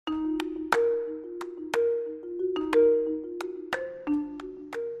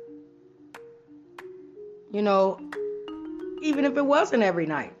You know, even if it wasn't every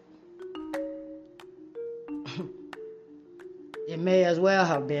night. It may as well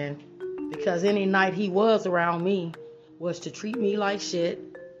have been. Because any night he was around me was to treat me like shit,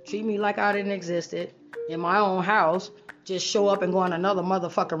 treat me like I didn't exist in my own house, just show up and go in another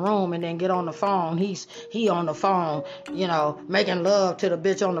motherfucking room and then get on the phone. He on the phone, you know, making love to the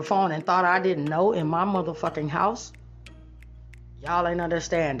bitch on the phone and thought I didn't know in my motherfucking house. Y'all ain't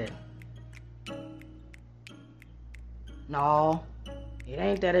understanding. No, it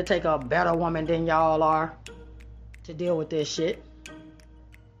ain't that it take a better woman than y'all are to deal with this shit.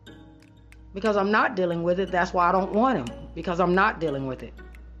 Because I'm not dealing with it, that's why I don't want him. Because I'm not dealing with it.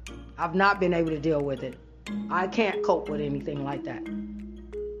 I've not been able to deal with it. I can't cope with anything like that.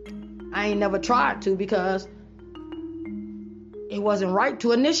 I ain't never tried to because it wasn't right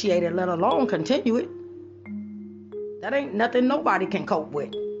to initiate it, let alone continue it. That ain't nothing nobody can cope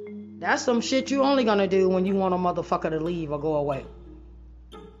with. That's some shit you only gonna do when you want a motherfucker to leave or go away.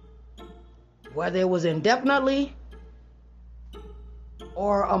 Whether it was indefinitely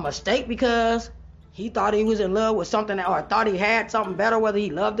or a mistake because he thought he was in love with something or thought he had something better, whether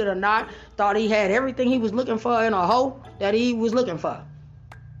he loved it or not, thought he had everything he was looking for in a hoe that he was looking for.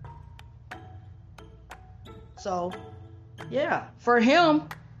 So, yeah, for him,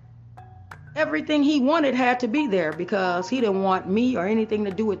 everything he wanted had to be there because he didn't want me or anything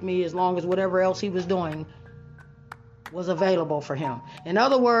to do with me as long as whatever else he was doing was available for him. In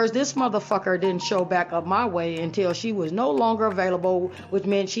other words, this motherfucker didn't show back up my way until she was no longer available, which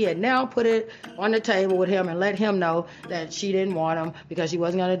meant she had now put it on the table with him and let him know that she didn't want him because she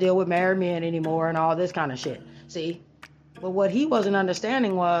wasn't going to deal with married men anymore and all this kind of shit. See? But what he wasn't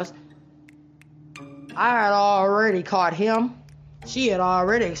understanding was I had already caught him. She had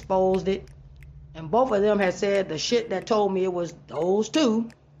already exposed it. And both of them had said the shit that told me it was those two.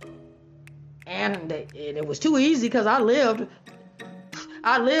 And it was too easy because I lived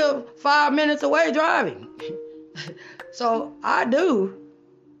 5 minutes away driving. So I knew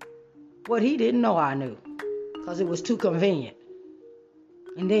what he didn't know I knew because it was too convenient.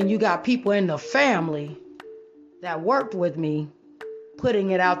 And then you got people in the family that worked with me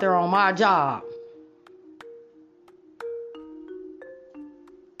putting it out there on my job.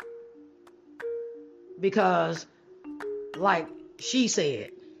 Because, like she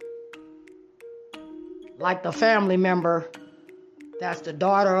said, like the family member that's the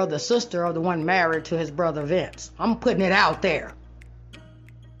daughter or the sister of the one married to his brother Vince. I'm putting it out there.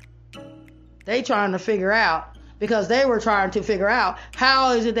 They trying to figure out, because they were trying to figure out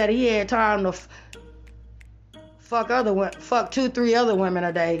how is it that he had time to fuck 2-3 other women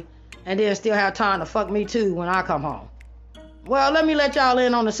a day and then still have time to fuck me too when I come home. Well, let me let y'all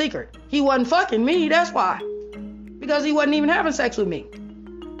in on the secret. He wasn't fucking me, that's why. Because he wasn't even having sex with me.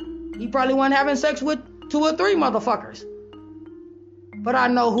 He probably wasn't having sex with 2 or 3 motherfuckers. But I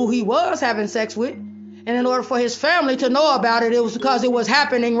know who he was having sex with. And in order for his family to know about it, it was because it was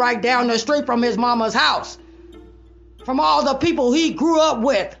happening right down the street from his mama's house. From all the people he grew up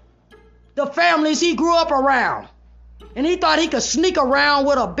with. The families he grew up around. And he thought he could sneak around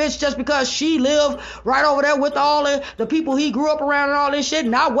with a bitch just because she lived right over there with all the people he grew up around and all this shit.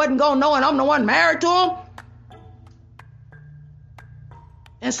 And I wasn't going to know and I'm the one married to him.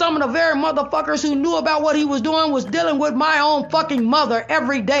 And some of the very motherfuckers who knew about what he was doing was dealing with my own fucking mother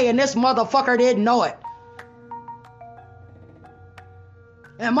every day. And this motherfucker didn't know it.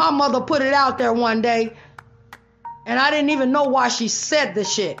 And my mother put it out there one day. And I didn't even know why she said the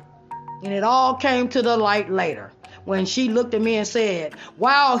shit. And it all came to the light later. When she looked at me and said,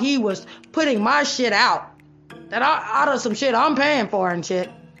 while he was putting my shit out, that out of some shit I'm paying for and shit,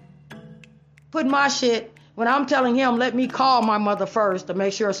 putting my shit, when I'm telling him, let me call my mother first to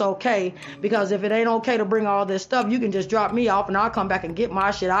make sure it's okay, because if it ain't okay to bring all this stuff, you can just drop me off and I'll come back and get my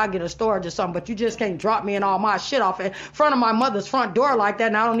shit. I'll get a storage or something, but you just can't drop me and all my shit off in front of my mother's front door like that,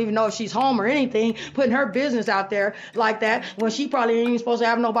 and I don't even know if she's home or anything, putting her business out there like that when she probably ain't even supposed to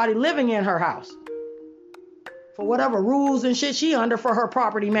have nobody living in her house. For whatever rules and shit she under for her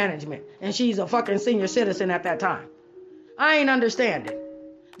property management. And she's a fucking senior citizen at that time. I ain't understanding.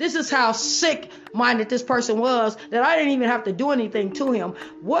 This is how sick-minded this person was that I didn't even have to do anything to him.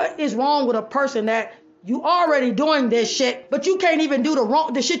 What is wrong with a person that you already doing this shit, but you can't even do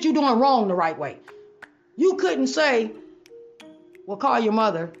the shit you doing wrong the right way? You couldn't say, well, call your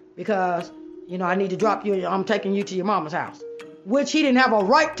mother because, I need to drop you. I'm taking you to your mama's house. Which he didn't have a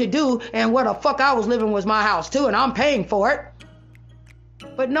right to do, and where the fuck I was living was my house too, and I'm paying for it.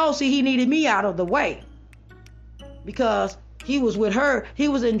 But no, see, he needed me out of the way. Because he was with her, he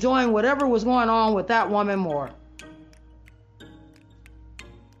was enjoying whatever was going on with that woman more.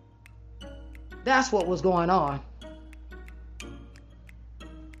 That's what was going on.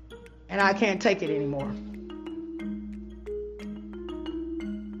 And I can't take it anymore.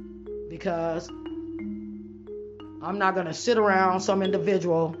 Because I'm not going to sit around some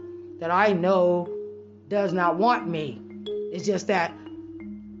individual that I know does not want me. It's just that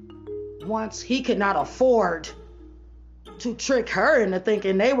once he could not afford to trick her into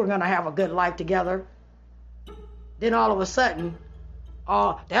thinking they were going to have a good life together, then all of a sudden,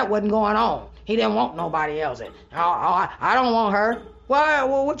 that wasn't going on. He didn't want nobody else. I don't want her. Why?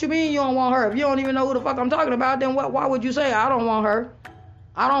 Well, what you mean you don't want her? If you don't even know who the fuck I'm talking about, then why would you say I don't want her?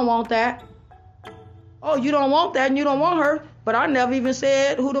 I don't want that. Oh, you don't want that and you don't want her, but I never even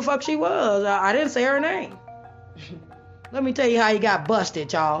said who the fuck she was. I didn't say her name. Let me tell you how he got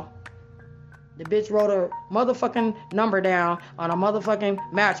busted, y'all. The bitch wrote her motherfucking number down on a motherfucking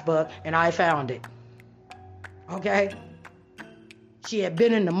matchbook, and I found it. Okay? She had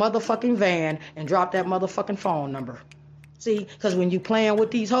been in the motherfucking van and dropped that motherfucking phone number. See, because when you playing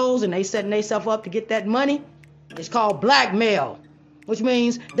with these hoes and they setting themselves up to get that money, it's called blackmail. Which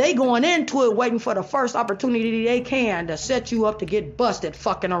means they going into it waiting for the first opportunity they can to set you up to get busted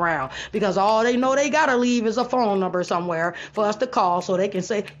fucking around. Because all they know they gotta leave is a phone number somewhere for us to call so they can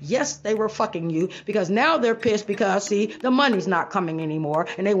say, yes, they were fucking you. Because now they're pissed because, see, the money's not coming anymore.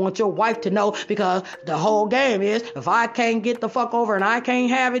 And they want your wife to know, because the whole game is, if I can't get the fuck over and I can't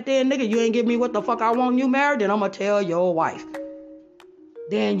have it then, nigga, you ain't give me what the fuck I want you married, then I'm gonna tell your wife.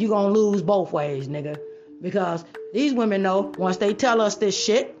 Then you gonna lose both ways, nigga. Because these women know once they tell us this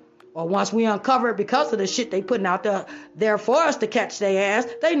shit, or once we uncover it because of the shit they putting out there for us to catch their ass,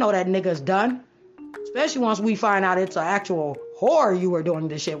 they know that nigga's done. Especially once we find out it's an actual whore you were doing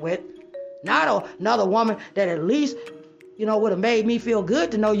this shit with. Not another woman that at least, would have made me feel good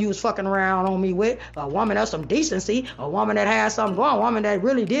to know you was fucking around on me with. A woman of some decency, a woman that had something going, a woman that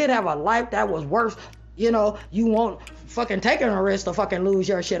really did have a life that was worth, you won't fucking taking a risk to fucking lose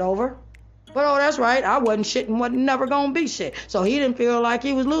your shit over. But that's right, I wasn't shit and wasn't never gonna be shit. So he didn't feel like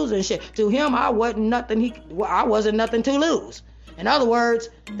he was losing shit. To him, I wasn't nothing to lose. In other words,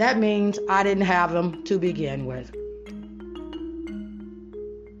 that means I didn't have him to begin with.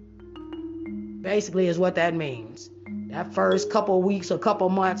 Basically is what that means. That first couple of weeks or couple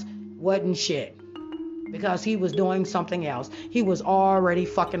months wasn't shit. Because he was doing something else. He was already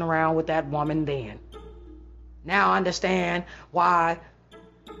fucking around with that woman then. Now I understand why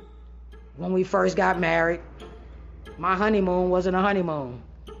when we first got married, my honeymoon wasn't a honeymoon.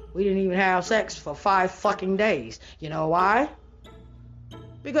 We didn't even have sex for 5 fucking days. You know why?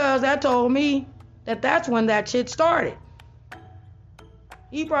 Because that told me that that's when that shit started.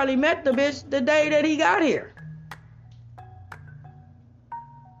 He probably met the bitch the day that he got here.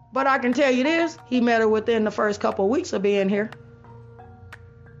 But I can tell you this, he met her within the first couple of weeks of being here.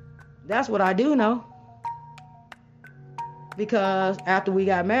 That's what I do know. Because after we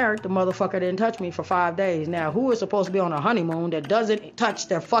got married, the motherfucker didn't touch me for 5 days. Now, who is supposed to be on a honeymoon that doesn't touch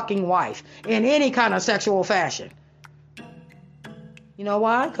their fucking wife in any kind of sexual fashion? You know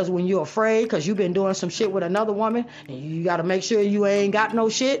why? Because when you're afraid, because you've been doing some shit with another woman, and you got to make sure you ain't got no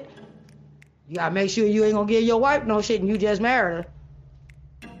shit. You got to make sure you ain't going to give your wife no shit and you just married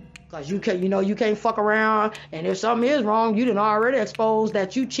her. Because you can't fuck around, and if something is wrong, you done already exposed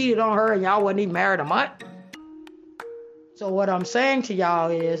that you cheated on her and y'all wasn't even married a month. So what I'm saying to y'all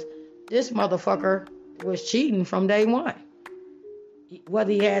is, this motherfucker was cheating from day one.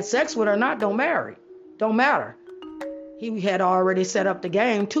 Whether he had sex with her or not, don't matter. He had already set up the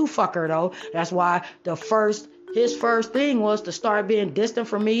game to fuck her though. That's why his first thing was to start being distant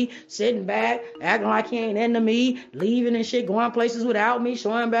from me, sitting back, acting like he ain't into me, leaving and shit, going places without me,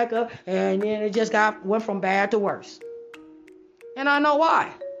 showing back up, and then it just went from bad to worse. And I know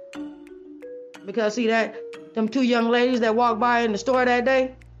why. Because see them 2 young ladies that walked by in the store that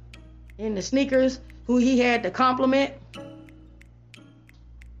day, in the sneakers, who he had to compliment,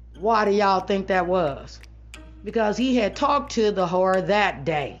 why do y'all think that was? Because he had talked to the whore that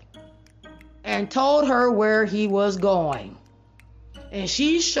day and told her where he was going. And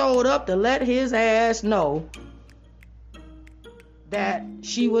she showed up to let his ass know that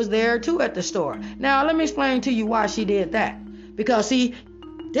she was there too at the store. Now, let me explain to you why she did that. Because, see,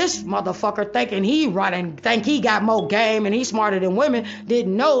 this motherfucker think he got more game and he's smarter than women,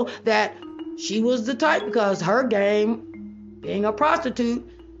 didn't know that she was the type, because her game, being a prostitute,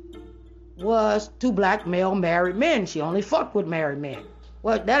 was to blackmail married men. She only fucked with married men.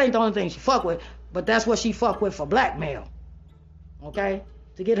 Well, that ain't the only thing she fucked with, but that's what she fucked with for blackmail. Okay?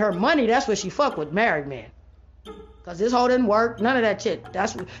 To get her money, that's what she fucked with, married men. Because this whole didn't work, none of that shit.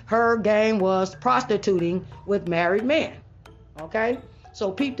 That's what her game was, prostituting with married men. Okay? So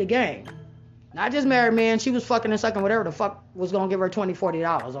peep the game. Not just married men. She was fucking and sucking whatever the fuck was going to give her $20,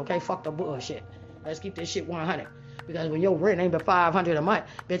 $40, okay? Fuck the bullshit. Let's keep this shit 100. Because when your rent ain't but $500 a month,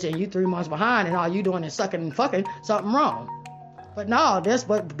 bitch, and you 3 months behind and all you doing is sucking and fucking, something wrong. But no,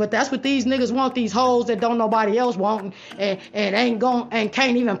 but that's what these niggas want, these hoes that don't nobody else want and ain't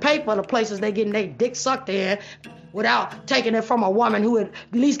can't even pay for the places they getting their dick sucked in without taking it from a woman who at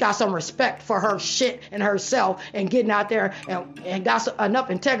least got some respect for her shit and herself and getting out there and got enough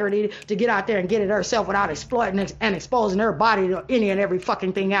integrity to get out there and get it herself without exploiting and exposing her body to any and every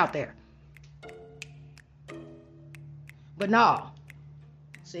fucking thing out there. But no,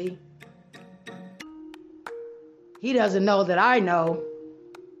 see, he doesn't know that I know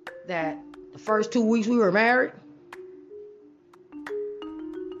that the first 2 weeks we were married,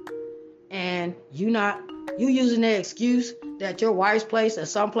 and you using the excuse that your wife's place or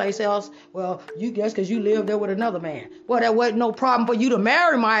someplace else, well, you guess because you lived there with another man. Well, that wasn't no problem for you to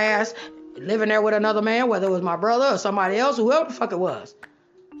marry my ass living there with another man, whether it was my brother or somebody else, whoever the fuck it was.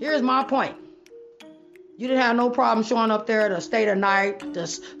 Here's my point. You didn't have no problem showing up there to stay the night,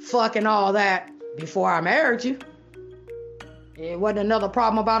 just fucking all that before I married you. It wasn't another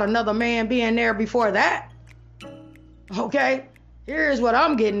problem about another man being there before that. Okay? Here's what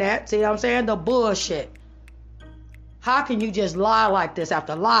I'm getting at. See what I'm saying? The bullshit. How can you just lie like this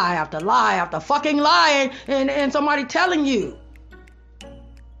after lie after lie after fucking lying and somebody telling you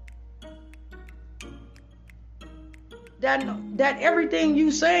that everything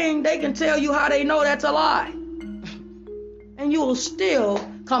you saying, they can tell you how they know that's a lie. And you will still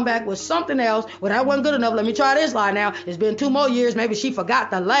come back with something else. Well, that wasn't good enough. Let me try this lie now. It's been 2 more years. Maybe she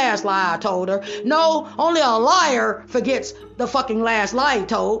forgot the last lie I told her. No, only a liar forgets the fucking last lie he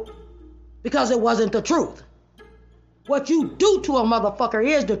told because it wasn't the truth. What you do to a motherfucker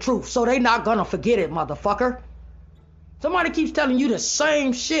is the truth, so they not gonna forget it, motherfucker. Somebody keeps telling you the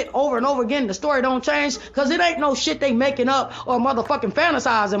same shit over and over again. The story don't change because it ain't no shit they making up or motherfucking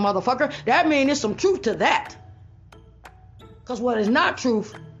fantasizing, motherfucker. That means there's some truth to that. Because what is not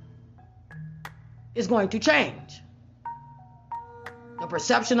truth is going to change. The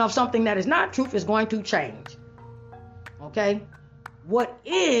perception of something that is not truth is going to change. Okay? What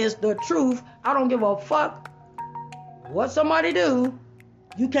is the truth? I don't give a fuck what somebody do.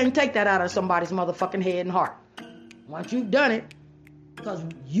 You can't take that out of somebody's motherfucking head and heart. Once you've done it, because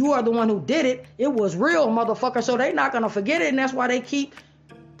you are the one who did it, it was real, motherfucker, so they not going to forget it, and that's why they keep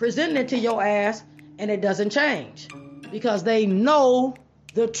presenting it to your ass, and it doesn't change. Because they know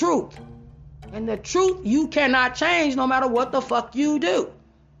the truth. And the truth you cannot change no matter what the fuck you do.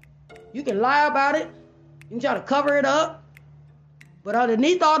 You can lie about it, you can try to cover it up, but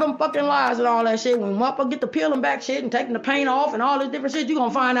underneath all them fucking lies and all that shit, when motherfucker get to peeling back shit and taking the paint off and all this different shit, you're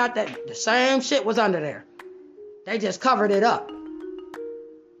going to find out that the same shit was under there. They just covered it up.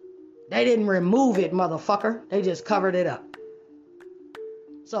 They didn't remove it, motherfucker. They just covered it up.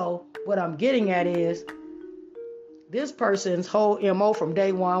 So what I'm getting at is this person's whole MO from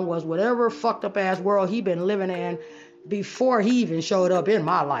day one was whatever fucked up ass world he been living in before he even showed up in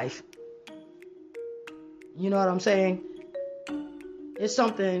my life. You know what I'm saying? It's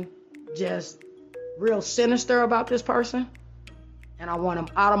something just real sinister about this person. And I want him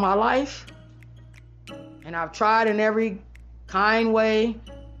out of my life. And I've tried in every kind way,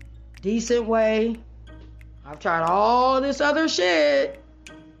 decent way. I've tried all this other shit.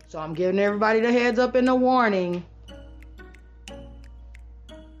 So I'm giving everybody the heads up and the warning.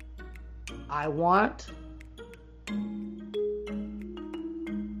 I want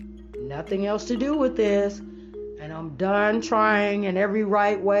nothing else to do with this. And I'm done trying in every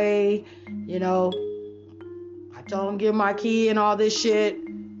right way. You know, I told him give my key and all this shit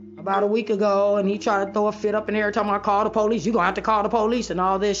about a week ago, and he tried to throw a fit up in there every time I call the police. You're going to have to call the police and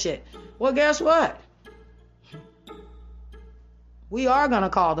all this shit. Well, guess what? We are going to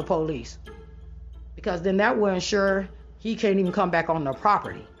call the police. Because then that will ensure he can't even come back on the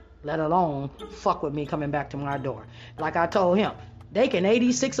property, let alone fuck with me coming back to my door. Like I told him, they can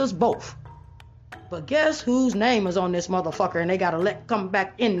 86 us both. But guess whose name is on this motherfucker and they got to come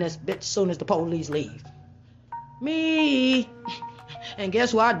back in this bitch soon as the police leave? Me. And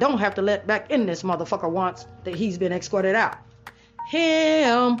guess who I don't have to let back in this motherfucker once that he's been escorted out?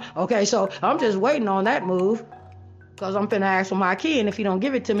 Him. Okay, so I'm just waiting on that move. Because I'm finna ask for my key, and if he don't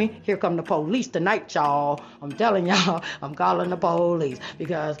give it to me, here come the police tonight, y'all. I'm telling y'all, I'm calling the police.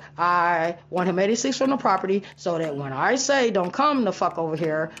 Because I want him 86 from the property, so that when I say, don't come the fuck over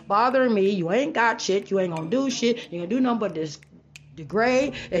here bothering me, you ain't got shit, you ain't gonna do shit, you ain't gonna do nothing but this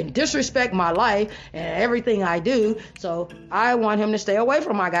degrade and disrespect my life and everything I do. So I want him to stay away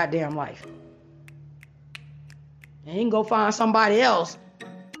from my goddamn life. And he can go find somebody else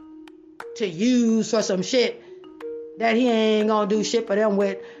to use for some shit that he ain't gonna do shit for them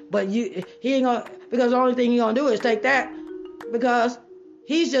with. But he ain't gonna, because the only thing he gonna do is take that, because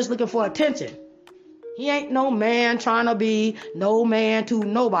he's just looking for attention. He ain't no man trying to be no man to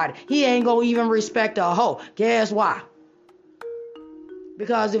nobody. He ain't gonna even respect a hoe. Guess why?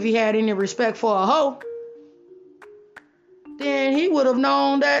 Because if he had any respect for a hoe, then he would have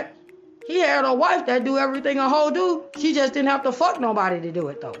known that he had a wife that do everything a hoe do. She just didn't have to fuck nobody to do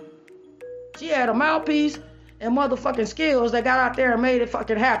it though. She had a mouthpiece and motherfucking skills that got out there and made it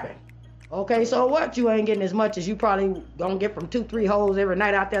fucking happen. Okay, so what? You ain't getting as much as you probably gonna get from 2-3 hoes every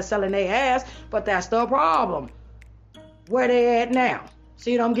night out there selling their ass, but that's the problem. Where they at now?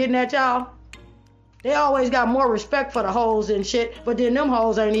 See what I'm getting at, y'all? They always got more respect for the hoes and shit, but then them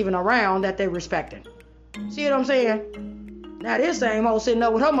hoes ain't even around that they respecting. See what I'm saying? Now this same hoe sitting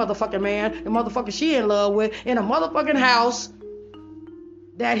up with her motherfucking man, the motherfucker she in love with, in a motherfucking house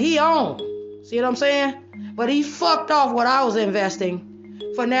that he owned. See what I'm saying? But he fucked off what I was investing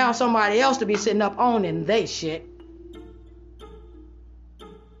for now somebody else to be sitting up owning they shit.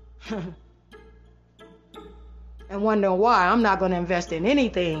 And wondering why I'm not going to invest in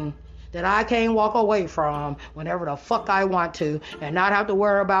anything that I can't walk away from whenever the fuck I want to, and not have to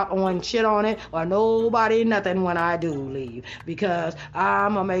worry about owning shit on it or nobody nothing when I do leave, because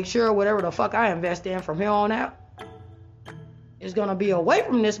I'm gonna make sure whatever the fuck I invest in from here on out is gonna be away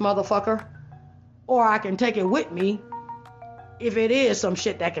from this motherfucker, or I can take it with me if it is some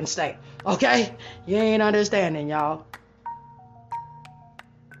shit that can stay. Okay? You ain't understanding, y'all.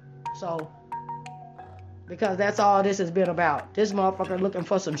 So, because that's all this has been about. This motherfucker looking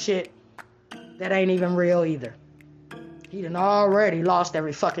for some shit that ain't even real either. He done already lost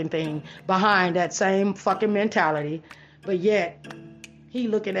every fucking thing behind that same fucking mentality. But yet, he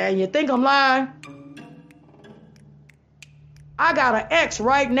looking at you. Think I'm lying? I got an ex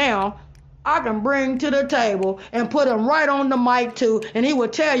right now I can bring to the table and put him right on the mic too, and he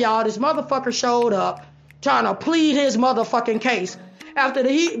would tell y'all this motherfucker showed up trying to plead his motherfucking case after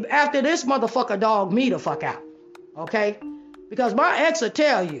this motherfucker dogged me the fuck out. Okay? Because my ex will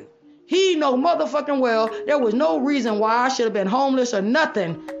tell you, he know motherfucking well there was no reason why I should have been homeless or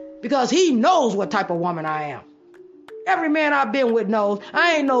nothing, because he knows what type of woman I am. Every man I've been with knows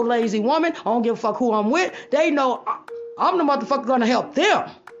I ain't no lazy woman. I don't give a fuck who I'm with. They know I'm the motherfucker gonna help them.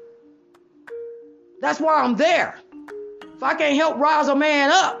 That's why I'm there. If I can't help rise a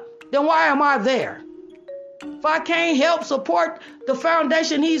man up, then why am I there? If I can't help support the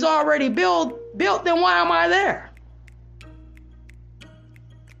foundation he's already built, then why am I there?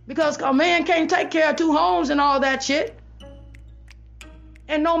 Because a man can't take care of 2 homes and all that shit.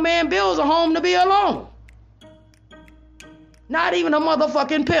 And no man builds a home to be alone. Not even a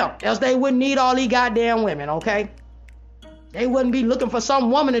motherfucking pimp, else they wouldn't need all these goddamn women, okay? They wouldn't be looking for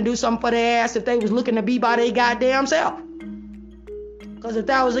some woman to do something for their ass if they was looking to be by their goddamn self. Because if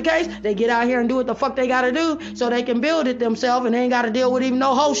that was the case, they get out here and do what the fuck they gotta do so they can build it themselves, and they ain't gotta deal with even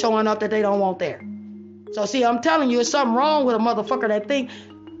no hoe showing up that they don't want there. So see, I'm telling you, it's something wrong with a motherfucker that think,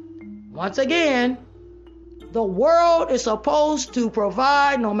 once again, the world is supposed to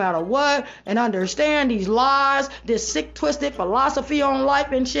provide no matter what, and understand these lies, this sick, twisted philosophy on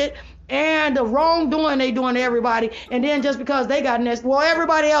life and shit, and the wrongdoing they doing to everybody, and then just because they got an excuse, well,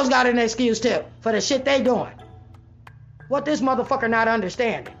 everybody else got an excuse too for the shit they doing. What this motherfucker not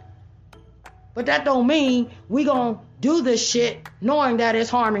understanding. But that don't mean we gonna do this shit knowing that it's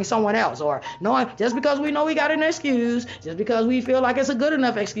harming someone else, or knowing just because we know we got an excuse, just because we feel like it's a good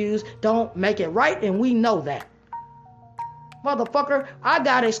enough excuse, don't make it right, and we know that. Motherfucker, I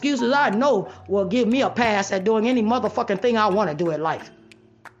got excuses I know will give me a pass at doing any motherfucking thing I want to do in life.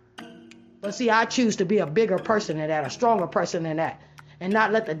 But see, I choose to be a bigger person than that, a stronger person than that, and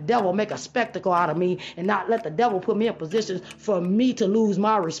not let the devil make a spectacle out of me, and not let the devil put me in positions for me to lose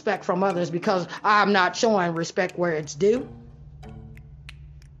my respect from others because I'm not showing respect where it's due.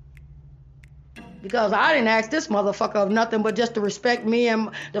 Because I didn't ask this motherfucker of nothing but just to respect me and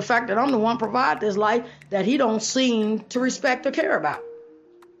the fact that I'm the one provide this life that he don't seem to respect or care about.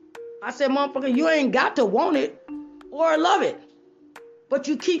 I said, motherfucker, you ain't got to want it or love it, but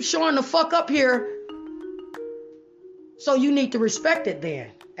you keep showing the fuck up here, so you need to respect it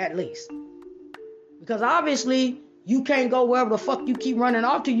then, at least. Because obviously, you can't go wherever the fuck you keep running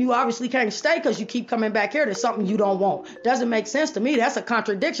off to. You obviously can't stay because you keep coming back here to something you don't want. Doesn't make sense to me. That's a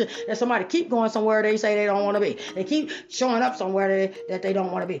contradiction that somebody keep going somewhere they say they don't want to be. They keep showing up somewhere that they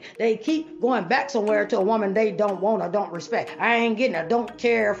don't want to be. They keep going back somewhere to a woman they don't want or don't respect. I ain't getting a don't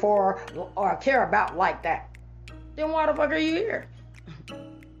care for or care about like that. Then why the fuck are you here?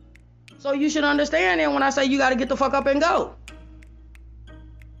 So you should understand then when I say you got to get the fuck up and go.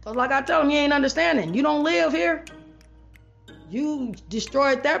 Because like I tell him, he ain't understanding. You don't live here. You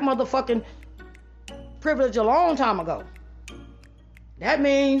destroyed that motherfucking privilege a long time ago. That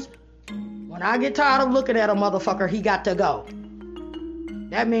means when I get tired of looking at a motherfucker, he got to go.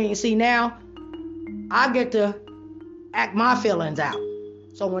 That means, see, now I get to act my feelings out.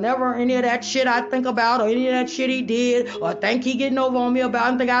 So whenever any of that shit I think about, or any of that shit he did, or think he getting over on me about,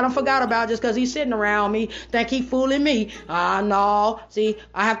 and think I done forgot about just because he's sitting around me, think he fooling me. No. See,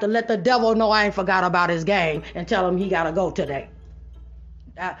 I have to let the devil know I ain't forgot about his game and tell him he got to go today.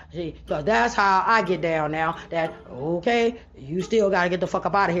 Because that's how I get down now. That, okay, you still got to get the fuck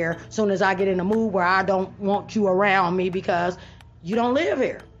up out of here as soon as I get in the mood where I don't want you around me because you don't live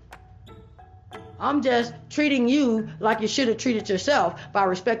here. I'm just treating you like you should have treated yourself by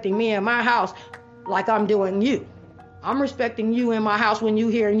respecting me in my house like I'm doing you. I'm respecting you in my house when you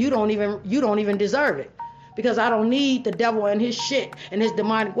here and you don't even deserve it. Because I don't need the devil and his shit and his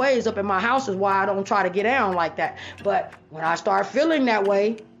demonic ways up in my house is why I don't try to get down like that. But when I start feeling that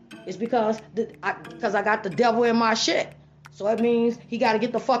way, it's because I got the devil in my shit. So it means he got to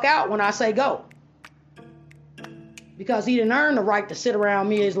get the fuck out when I say go. Because he didn't earn the right to sit around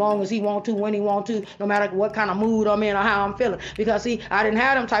me as long as he want to, when he want to, no matter what kind of mood I'm in or how I'm feeling. Because see, I didn't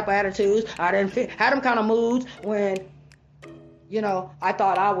have them type of attitudes. I didn't have them kind of moods when, I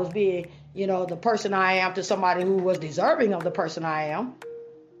thought I was being, the person I am to somebody who was deserving of the person I am.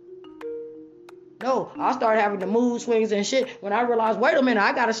 No, I started having the mood swings and shit when I realized, wait a minute,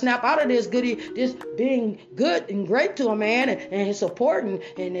 I got to snap out of this being good and great to a man and his support and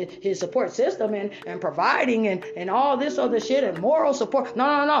his support system and providing and all this other shit and moral support.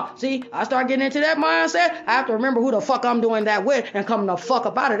 No. See, I start getting into that mindset. I have to remember who the fuck I'm doing that with and come the fuck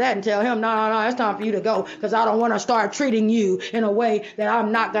up out of that and tell him, no, it's time for you to go because I don't want to start treating you in a way that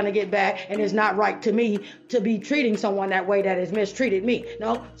I'm not going to get back and it's not right to me to be treating someone that way that has mistreated me.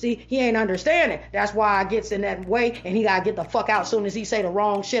 No, see, he ain't understanding. That's why I gets in that way and he gotta get the fuck out as soon as he say the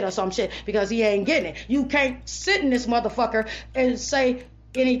wrong shit or some shit because he ain't getting it. You can't sit in this motherfucker and say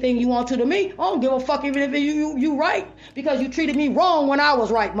anything you want to me. I don't give a fuck even if you right because you treated me wrong when I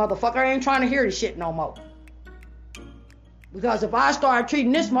was right, motherfucker. I ain't trying to hear this shit no more. Because if I start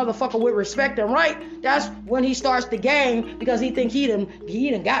treating this motherfucker with respect and right, that's when he starts the game because he think he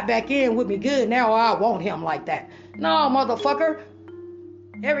done got back in with me good. Now I want him like that. No, motherfucker.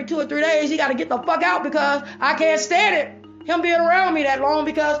 Every 2 or 3 days, he got to get the fuck out because I can't stand it. Him being around me that long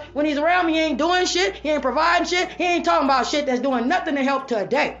because when he's around me, he ain't doing shit. He ain't providing shit. He ain't talking about shit that's doing nothing to help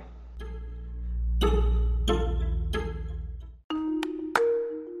today.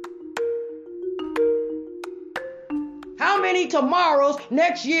 How many tomorrows,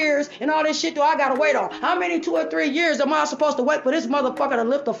 next years, and all this shit do I gotta wait on? How many 2 or 3 years am I supposed to wait for this motherfucker to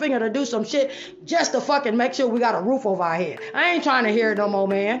lift a finger to do some shit just to fucking make sure we got a roof over our head? I ain't trying to hear it no more,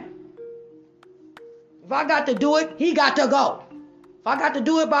 man. If I got to do it, he got to go. If I got to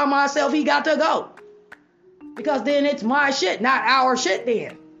do it by myself, he got to go. Because then it's my shit, not our shit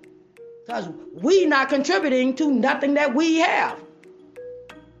then. Because we not contributing to nothing that we have.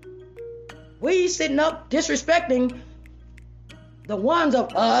 We sitting up disrespecting the ones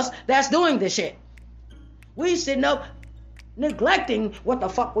of us that's doing this shit. We sitting up neglecting what the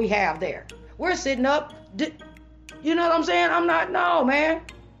fuck we have there. We're sitting up, you know what I'm saying? No, man.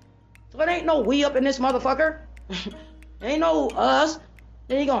 So it ain't no we up in this motherfucker. Ain't no us.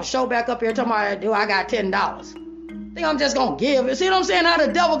 Then he gonna show back up here talking about, I got $10. Think I'm just gonna give it. See what I'm saying? How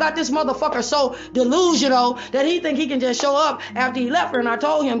the devil got this motherfucker so delusional that he think he can just show up after he left her and I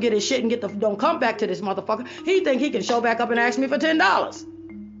told him get his shit and don't come back to this motherfucker. He think he can show back up and ask me for $10.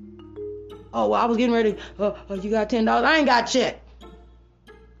 Oh, well, I was getting ready. You got $10? I ain't got shit.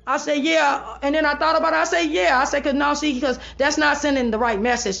 I said, yeah. And then I thought about it. I said, yeah. I said, because that's not sending the right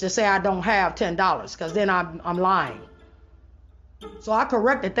message to say I don't have $10 because then I'm lying. So I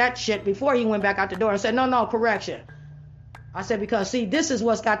corrected that shit before he went back out the door and said, no, correction. I said, because, see, this is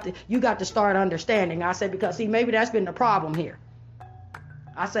what's you got to start understanding. I said, because, see, maybe that's been the problem here.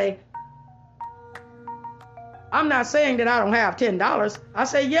 I say, I'm not saying that I don't have $10. I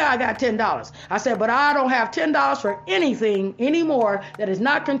say, yeah, I got $10. I said, but I don't have $10 for anything anymore that is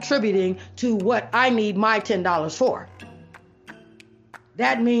not contributing to what I need my $10 for.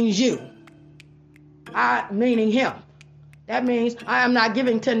 That means you. Meaning him. That means I am not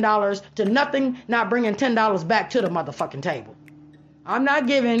giving $10 to nothing, not bringing $10 back to the motherfucking table. I'm not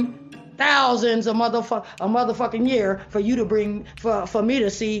giving thousands a motherfucking year for you to bring, for me to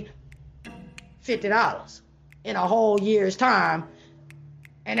see $50 in a whole year's time.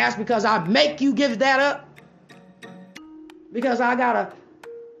 And that's because I make you give that up. Because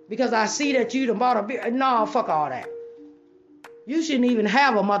I see that you done bought a beer. No, fuck all that. You shouldn't even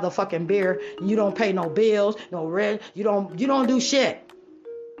have a motherfucking beer. You don't pay no bills, no rent. You don't do shit.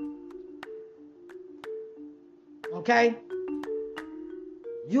 Okay?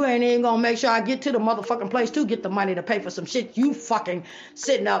 You ain't even gonna make sure I get to the motherfucking place to get the money to pay for some shit you fucking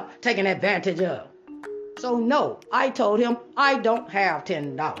sitting up taking advantage of. So no, I told him I don't have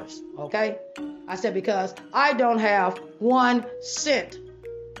 $10. Okay? I said because I don't have 1 cent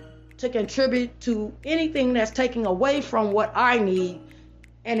to contribute to anything that's taking away from what I need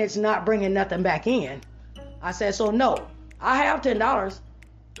and it's not bringing nothing back in. I said, so no, I have $10.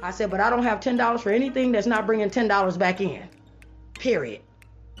 I said, but I don't have $10 for anything that's not bringing $10 back in. Period.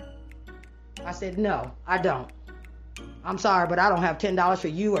 I said, no, I don't. I'm sorry, but I don't have $10 for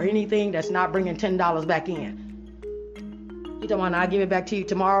you or anything that's not bringing $10 back in. You don't want to give it back to you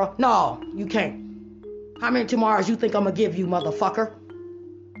tomorrow? No, you can't. How many tomorrows you think I'm going to give you, motherfucker?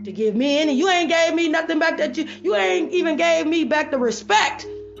 To give me any? You ain't gave me nothing back that you ain't even gave me back the respect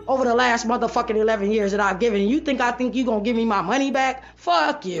over the last motherfucking 11 years that I've given. You think I think you going to give me my money back?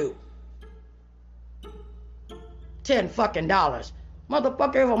 Fuck you. $10 fucking dollars.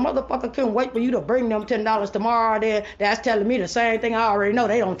 Motherfucker, if a motherfucker couldn't wait for you to bring them $10 tomorrow, then that's telling me the same thing I already know.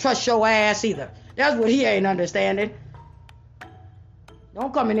 They don't trust your ass either. That's what he ain't understanding.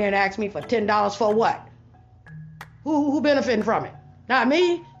 Don't come in here and ask me for $10 for what? Who benefiting from it? Not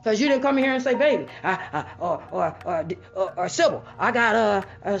me, because you didn't come in here and say, baby, or Sybil, I got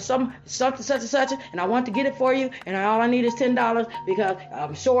something such and such, and I want to get it for you, and all I need is $10 because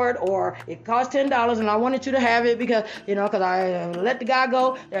I'm short, or it costs $10, and I wanted you to have it because, because I let the guy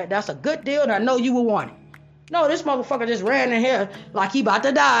go. That's a good deal, and I know you will want it. No, this motherfucker just ran in here like he about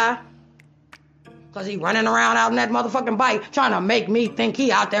to die. Because he running around out in that motherfucking bike trying to make me think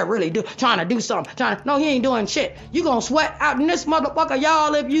he out there really trying to do something. No, he ain't doing shit. You gonna sweat out in this motherfucker,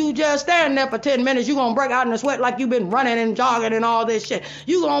 y'all. If you just stand there for 10 minutes, you gonna break out in the sweat like you been running and jogging and all this shit.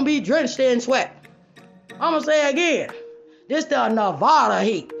 You gonna be drenched in sweat. I'm gonna say again. This the Nevada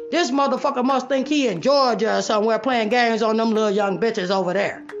heat. This motherfucker must think he in Georgia or somewhere playing games on them little young bitches over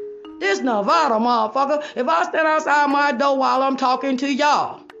there. This Nevada motherfucker. If I stand outside my door while I'm talking to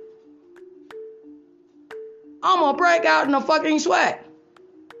y'all, I'm gonna break out in a fucking sweat.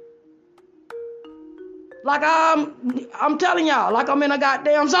 Like I'm telling y'all, like I'm in a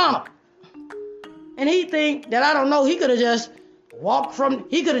goddamn sauna. And he think that I don't know, he could have just walked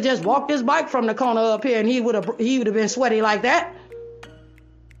his bike from the corner up here and he would have been sweaty like that.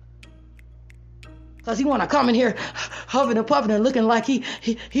 Cause he wanna come in here huffing and puffing and looking like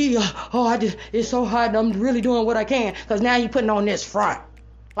it's so hot and I'm really doing what I can. Cause now he putting on this front.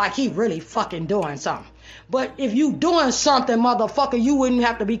 Like he really fucking doing something. But if you doing something, motherfucker, you wouldn't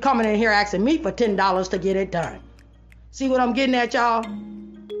have to be coming in here asking me for $10 to get it done. See what I'm getting at, y'all?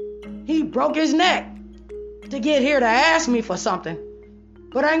 He broke his neck to get here to ask me for something.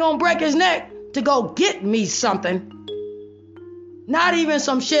 But I ain't gonna break his neck to go get me something. Not even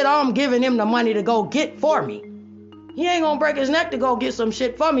some shit I'm giving him the money to go get for me. He ain't gonna break his neck to go get some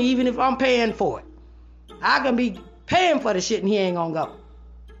shit for me, even if I'm paying for it. I can be paying for the shit and he ain't gonna go.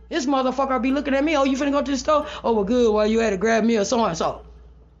 This motherfucker be looking at me, oh, you finna go to the store? Oh, well, good, well, you had to grab me or so-and-so.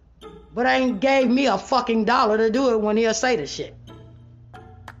 But I ain't gave me a fucking dollar to do it when he'll say the shit.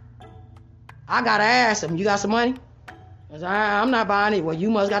 I gotta ask him, you got some money? I said, I'm not buying it. Well, you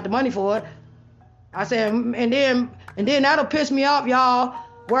must got the money for it. I said, and then that'll piss me off, y'all,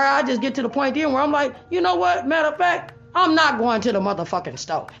 where I just get to the point then where I'm like, you know what, matter of fact, I'm not going to the motherfucking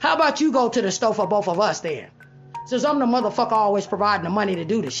store. How about you go to the store for both of us then? Since I'm the motherfucker always providing the money to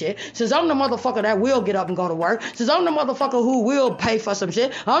do the shit. Since I'm the motherfucker that will get up and go to work. Since I'm the motherfucker who will pay for some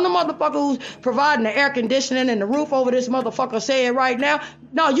shit. I'm the motherfucker who's providing the air conditioning and the roof over this motherfucker saying right now.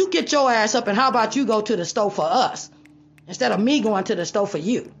 No, you get your ass up and how about you go to the store for us? Instead of me going to the store for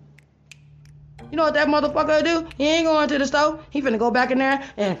you. You know what that motherfucker do? He ain't going to the store. He finna go back in there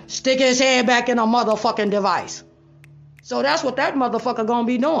and stick his head back in a motherfucking device. So that's what that motherfucker gonna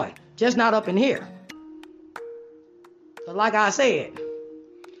be doing. Just not up in here. But like I said,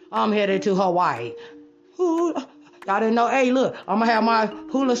 I'm headed to Hawaii. Y'all didn't know, hey, look, I'm going to have my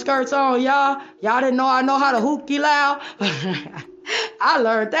hula skirts on, y'all. Y'all didn't know I know how to hoopty loud. I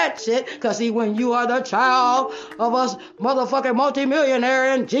learned that shit because, see, when you are the child of a motherfucking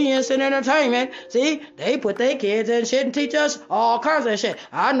multimillionaire and genius in entertainment, see, they put their kids in shit and teach us all kinds of shit.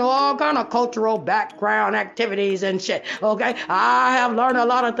 I know all kind of cultural background activities and shit, okay? I have learned a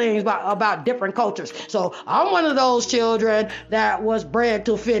lot of things about different cultures. So I'm one of those children that was bred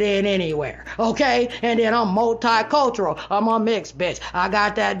to fit in anywhere, okay? And then I'm multicultural. I'm a mixed bitch. I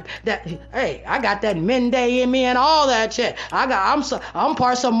got that Mende in me and all that shit. I'm I'm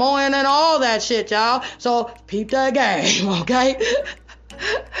part Samoan and all that shit, y'all. So peep that game, okay?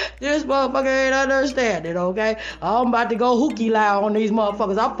 This motherfucker ain't understanding, okay? I'm about to go hookie loud on these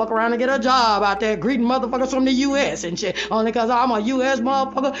motherfuckers. I'll fuck around and get a job out there greeting motherfuckers from the U.S. and shit. Only because I'm a U.S.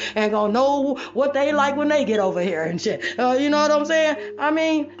 motherfucker and gonna know what they like when they get over here and shit. You know what I'm saying? I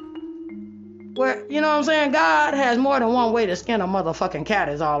mean, you know what I'm saying? God has more than one way to skin a motherfucking cat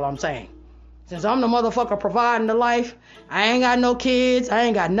is all I'm saying. Since I'm the motherfucker providing the life, I ain't got no kids. I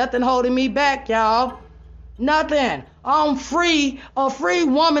ain't got nothing holding me back, y'all. Nothing. I'm free, a free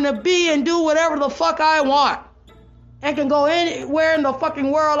woman to be and do whatever the fuck I want. And can go anywhere in the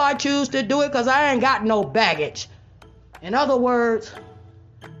fucking world I choose to do it because I ain't got no baggage. In other words,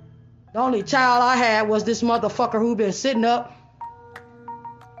 the only child I had was this motherfucker who been sitting up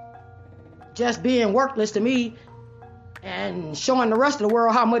just being worthless to me and showing the rest of the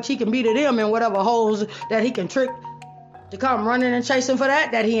world how much he can be to them and whatever holes that he can trick to come running and chasing for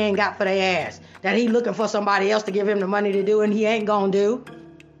that he ain't got for their ass. That he looking for somebody else to give him the money to do and he ain't gonna do.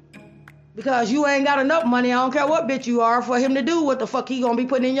 Because you ain't got enough money, I don't care what bitch you are, for him to do what the fuck he gonna be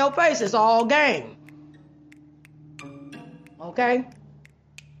putting in your face. It's all game. Okay?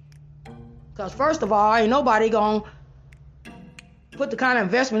 Because first of all, ain't nobody gonna put the kind of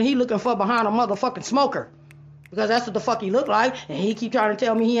investment he looking for behind a motherfucking smoker. Because that's what the fuck he look like, and he keep trying to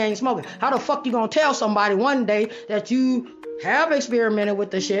tell me he ain't smoking. How the fuck you gonna tell somebody one day that you have experimented with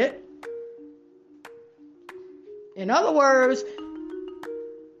the shit? In other words,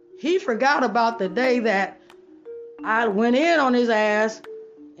 he forgot about the day that I went in on his ass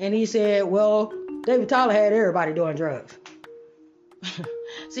and he said, well, David Tyler had everybody doing drugs.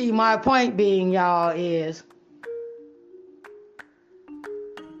 See, my point being, y'all, is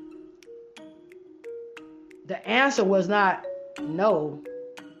the answer was not, no,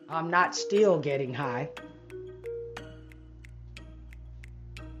 I'm not still getting high.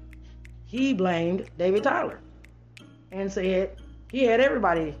 He blamed David Tyler and said he had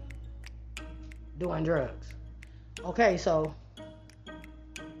everybody doing drugs. Okay, so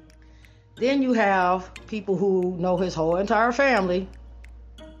then you have people who know his whole entire family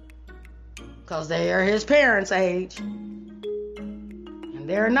because they are his parents' age and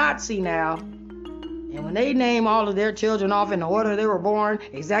they're not senile. And when they name all of their children off in the order they were born,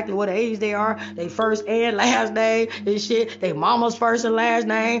 exactly what age they are, their first and last name and shit, their mama's first and last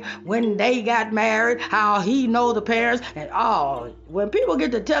name, when they got married, how he know the parents, and when people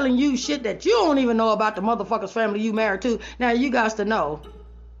get to telling you shit that you don't even know about the motherfucker's family you married to, now you got to know,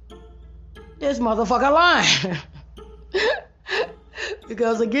 this motherfucker lying.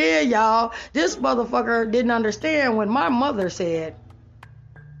 Because again, y'all, this motherfucker didn't understand when my mother said,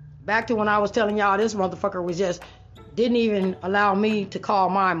 back to when I was telling y'all this motherfucker didn't even allow me to call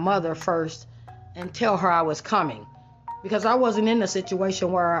my mother first and tell her I was coming. Because I wasn't in a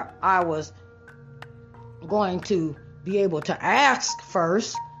situation where I was going to be able to ask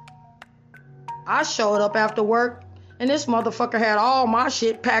first. I showed up after work and this motherfucker had all my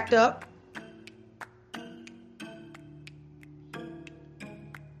shit packed up.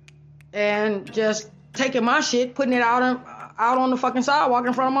 And just taking my shit, putting it out on the fucking sidewalk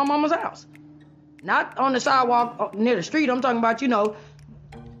in front of my mama's house. Not on the sidewalk near the street. I'm talking about, in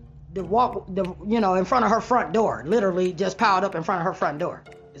front of her front door. Literally just piled up in front of her front door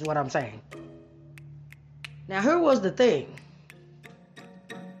is what I'm saying. Now, here was the thing.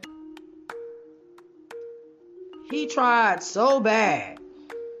 He tried so bad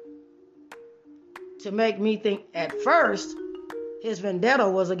to make me think at first his vendetta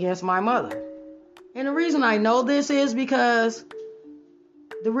was against my mother. And the reason I know this is because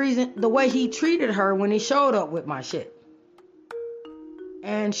the way he treated her when he showed up with my shit.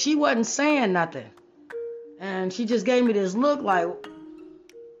 And she wasn't saying nothing. And she just gave me this look like,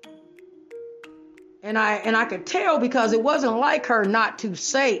 and I could tell because it wasn't like her not to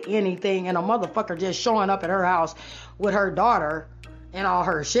say anything and a motherfucker just showing up at her house with her daughter and all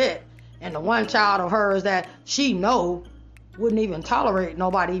her shit. And the one child of hers that she know wouldn't even tolerate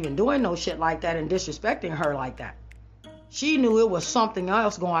nobody even doing no shit like that and disrespecting her like that. She knew it was something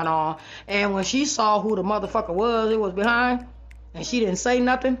else going on. And when she saw who the motherfucker was behind, and she didn't say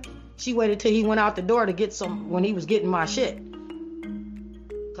nothing, she waited till he went out the door to get some when he was getting my shit.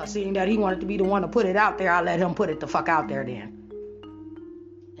 Cause seeing that he wanted to be the one to put it out there, I let him put it the fuck out there then.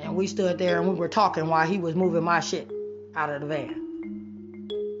 And we stood there and we were talking while he was moving my shit out of the van.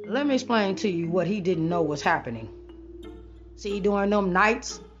 Let me explain to you what he didn't know was happening. See, during them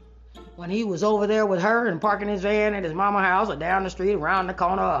nights when he was over there with her and parking his van at his mama's house or down the street, around the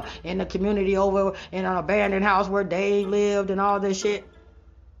corner, or in the community over in an abandoned house where Dave lived and all this shit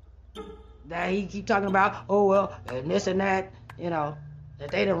that he keep talking about, and this and that, that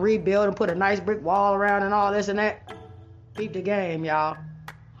they done rebuild and put a nice brick wall around and all this and that. Keep the game, y'all.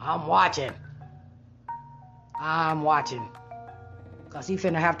 I'm watching. Because he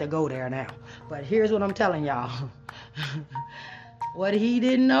finna have to go there now. But here's what I'm telling y'all. What he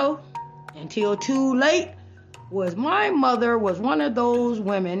didn't know until too late was my mother was one of those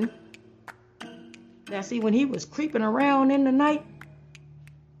women that, see, when he was creeping around in the night,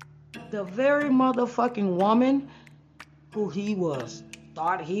 the very motherfucking woman who he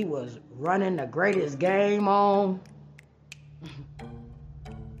thought he was running the greatest game on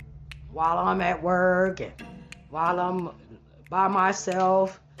while I'm at work and while I'm by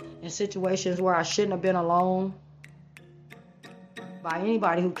myself in situations where I shouldn't have been alone, by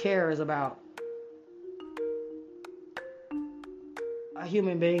anybody who cares about a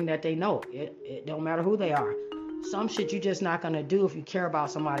human being that they know. It don't matter who they are. Some shit you just not gonna do if you care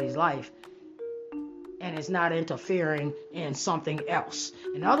about somebody's life and it's not interfering in something else.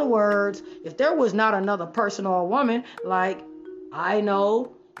 In other words, if there was not another person or a woman like I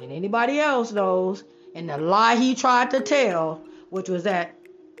know and anybody else knows, and the lie he tried to tell, which was that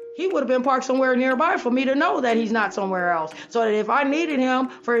he would have been parked somewhere nearby for me to know that he's not somewhere else. So that if I needed him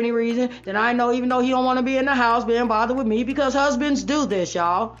for any reason, then I know, even though he don't want to be in the house being bothered with me, because husbands do this,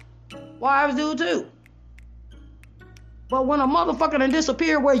 y'all. Wives do too. But when a motherfucker done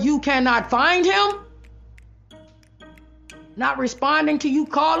disappear where you cannot find him, not responding to you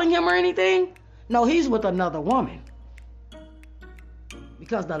calling him or anything, no, he's with another woman.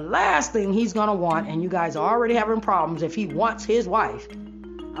 Because the last thing he's going to want, and you guys are already having problems if he wants his wife.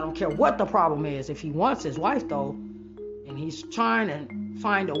 I don't care what the problem is. If he wants his wife, though, and he's trying to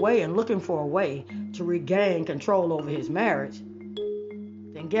find a way and looking for a way to regain control over his marriage,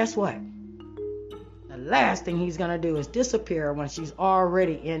 then guess what? The last thing he's going to do is disappear when she's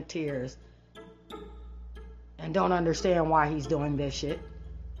already in tears and don't understand why he's doing this shit.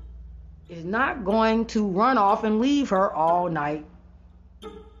 Is not going to run off and leave her all night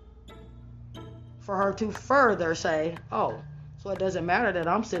for her to further say, oh, so it doesn't matter that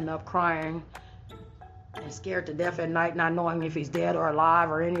I'm sitting up crying and scared to death at night, not knowing if he's dead or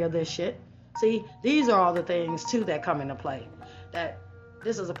alive or any of this shit. See, these are all the things, too, that come into play. That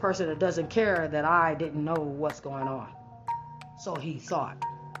this is a person that doesn't care that I didn't know what's going on. So he thought.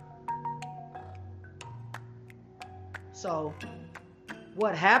 So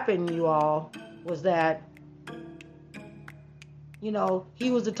what happened, you all, was that,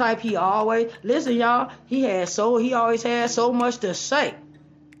 he was the type he always, listen, y'all, he always had so much to say.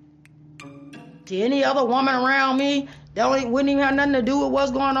 To any other woman around me, wouldn't even have nothing to do with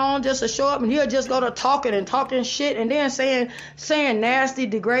what's going on, just to show up, and he'll just go to talking shit, and then saying nasty,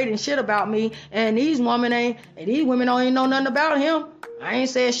 degrading shit about me, and these women don't even know nothing about him. I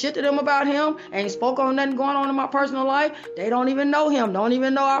ain't said shit to them about him. Ain't spoke on nothing going on in my personal life. They don't even know him. Don't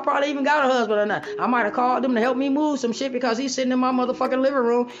even know I probably even got a husband or nothing. I might have called them to help me move some shit because he's sitting in my motherfucking living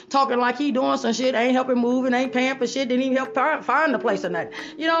room talking like he doing some shit. Ain't helping move and ain't paying for shit. Didn't even help find the place or nothing.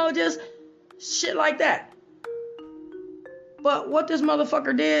 Just shit like that. But what this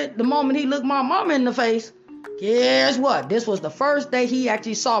motherfucker did the moment he looked my mama in the face, guess what? This was the first day he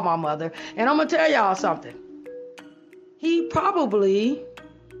actually saw my mother. And I'm going to tell y'all something. He probably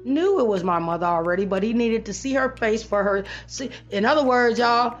knew it was my mother already, but he needed to see her face for her. See, in other words,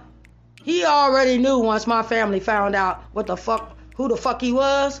 y'all, he already knew once my family found out who the fuck he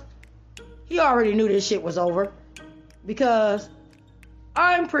was. He already knew this shit was over. Because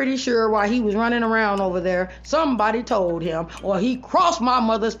I'm pretty sure while he was running around over there, somebody told him, or he crossed my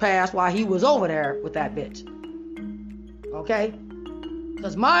mother's path while he was over there with that bitch. Okay?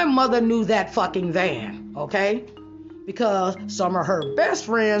 Because my mother knew that fucking van. Okay? Because some of her best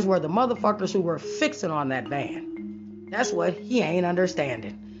friends were the motherfuckers who were fixing on that van. That's what he ain't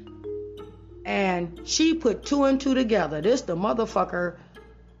understanding. And she put two and two together. This the motherfucker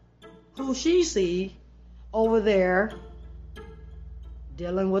who she see over there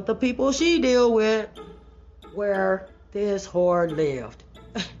dealing with the people she deal with where this whore lived.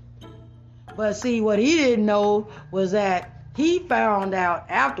 But see, what he didn't know was that he found out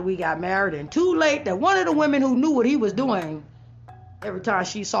after we got married and too late that one of the women who knew what he was doing every time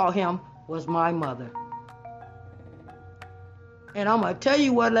she saw him was my mother. And I'm going to tell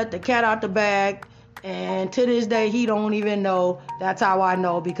you what let the cat out the bag. And to this day, he don't even know. That's how I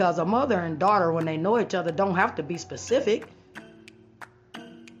know, because a mother and daughter, when they know each other, don't have to be specific.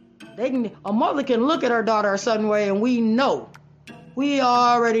 A mother can look at her daughter a certain way and we know. We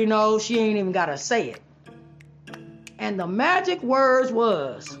already know. She ain't even got to say it. And the magic words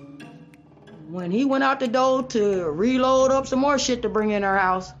was, when he went out the door to reload up some more shit to bring in her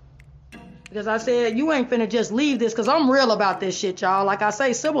house, Because I said, you ain't finna just leave this, because I'm real about this shit, y'all. Like I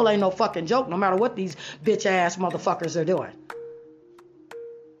say, Sybil ain't no fucking joke, no matter what these bitch-ass motherfuckers are doing.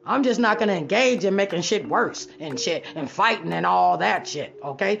 I'm just not gonna engage in making shit worse and shit and fighting and all that shit,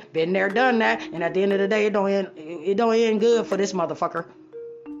 okay? Been there, done that, and at the end of the day, it don't end good for this motherfucker.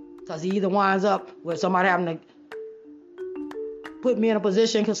 Because he either winds up with somebody having to put me in a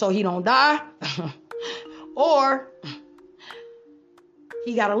position so he don't die, or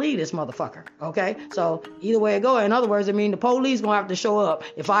he gotta leave this motherfucker, okay? So either way it go, in other words, I mean the police gonna have to show up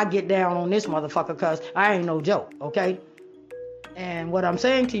if I get down on this motherfucker, because I ain't no joke, okay? And what I'm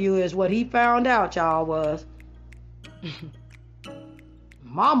saying to you is what he found out, y'all, was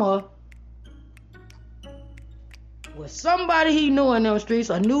mama was somebody he knew in them streets,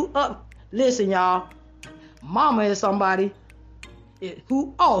 listen, y'all, mama is somebody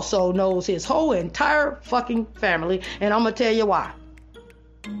who also knows his whole entire fucking family, and I'm gonna tell you why.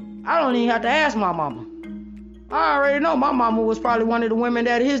 I don't even have to ask my mama. I already know my mama was probably one of the women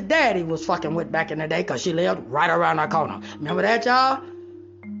that his daddy was fucking with back in the day, because she lived right around the corner. Remember that, y'all?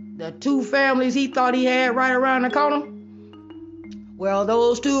 The two families he thought he had right around the corner? Well,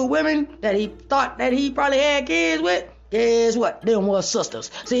 those two women that he thought that he probably had kids with, guess what? Them was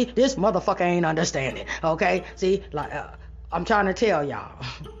sisters. See, this motherfucker ain't understanding, okay? See, like, I'm trying to tell y'all.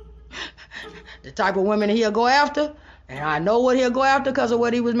 The type of women he'll go after, and I know what he'll go after because of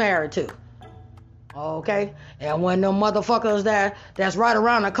what he was married to. Okay? And when them motherfuckers that's right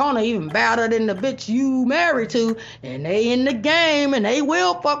around the corner even better than the bitch you married to, and they in the game and they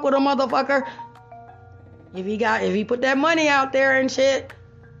will fuck with a motherfucker if he put that money out there and shit,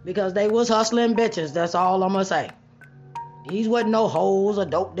 because they was hustling bitches. That's all I'm gonna say. These wasn't no hoes or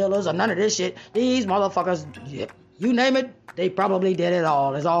dope dealers or none of this shit. These motherfuckers, you name it, they probably did it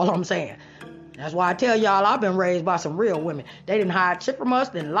all, is all I'm saying. That's why I tell y'all, I've been raised by some real women. They didn't hide shit from us,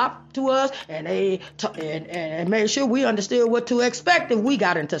 didn't lie to us, and they and made sure we understood what to expect if we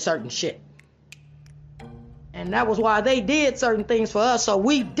got into certain shit. And that was why they did certain things for us, so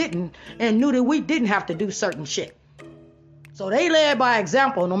we didn't, and knew that we didn't have to do certain shit. So they led by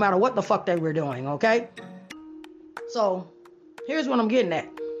example no matter what the fuck they were doing, okay? So here's what I'm getting at.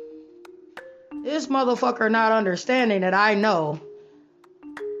 This motherfucker not understanding that I know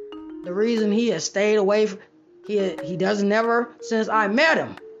the reason he has stayed away from, he doesn't never since I met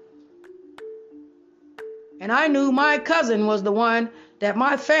him. And I knew my cousin was the one that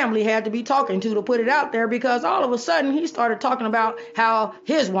my family had to be talking to put it out there, because all of a sudden he started talking about how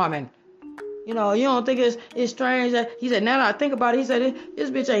his woman, you don't think it's strange that he said, now that I think about it, he said,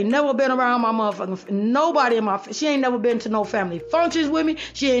 this bitch ain't never been around my motherfucking, nobody she ain't never been to no family functions with me.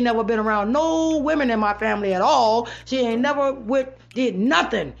 She ain't never been around no women in my family at all. She ain't never did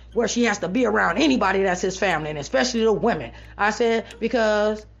nothing where she has to be around anybody that's his family, and especially the women. I said,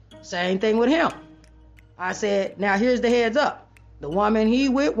 because same thing with him. I said, now here's the heads up. The woman he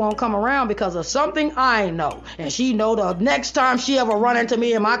with won't come around because of something I know. And she know the next time she ever run into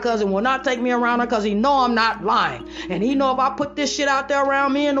me, and my cousin will not take me around her because he know I'm not lying. And he know if I put this shit out there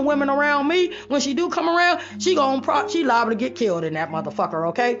around me and the women around me, when she do come around, she liable to get killed in that motherfucker,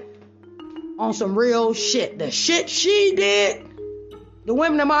 okay? On some real shit. The shit she did, the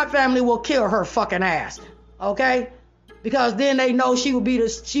women in my family will kill her fucking ass, okay? Because then they know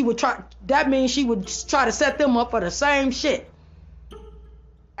that means she would try to set them up for the same shit.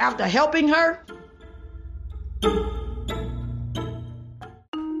 After helping her,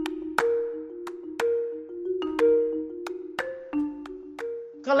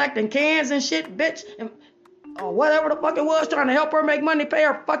 collecting cans and shit, bitch, or whatever the fuck it was, trying to help her make money, pay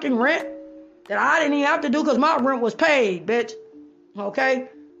her fucking rent, that I didn't even have to do because my rent was paid, bitch. Okay?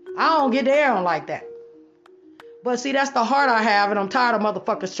 I don't get down like that. But see, that's the heart I have, and I'm tired of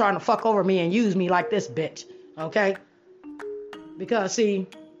motherfuckers trying to fuck over me and use me like this bitch. Okay? Because see,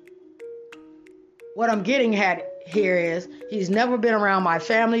 what I'm getting at here is he's never been around my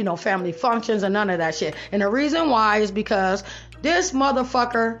family, no family functions, and none of that shit. And the reason why is because this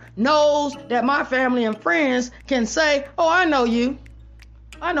motherfucker knows that my family and friends can say, oh, I know you.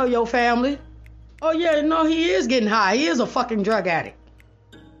 I know your family. Oh, yeah, no, he is getting high. He is a fucking drug addict.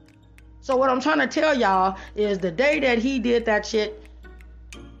 So what I'm trying to tell y'all is the day that he did that shit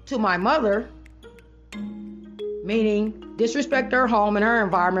to my mother, meaning disrespect her home and her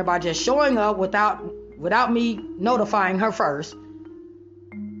environment by just showing up without me notifying her first,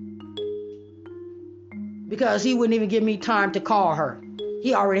 because he wouldn't even give me time to call her.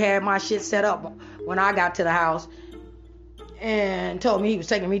 He already had my shit set up when I got to the house and told me he was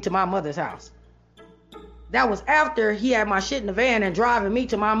taking me to my mother's house. That was after he had my shit in the van and driving me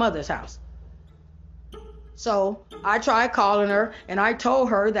to my mother's house. So I tried calling her, and I told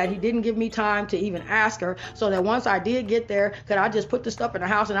her that he didn't give me time to even ask her, so that once I did get there, could I just put the stuff in the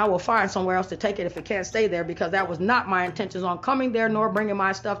house and I will find somewhere else to take it if it can't stay there, because that was not my intentions on coming there nor bringing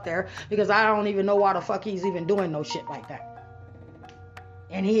my stuff there, because I don't even know why the fuck he's even doing no shit like that.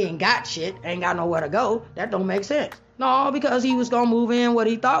 And he ain't got shit, ain't got nowhere to go. That don't make sense. No, because he was going to move in what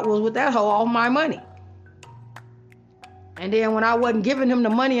he thought was with that hoe all my money. And then when I wasn't giving him the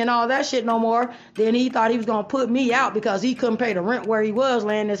money and all that shit no more, then he thought he was going to put me out because he couldn't pay the rent where he was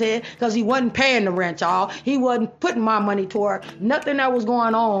laying his head, because he wasn't paying the rent, y'all. He wasn't putting my money toward nothing that was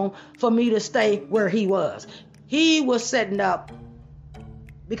going on for me to stay where he was. He was setting up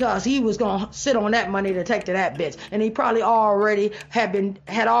because he was going to sit on that money to take to that bitch. And he probably already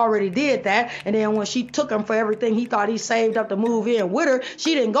had already did that. And then when she took him for everything he thought he saved up to move in with her,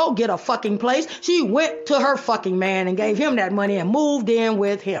 she didn't go get a fucking place. She went to her fucking man and gave him that money and moved in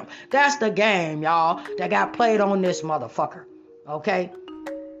with him. That's the game, y'all, that got played on this motherfucker. Okay?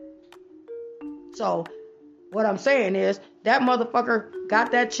 So what I'm saying is that motherfucker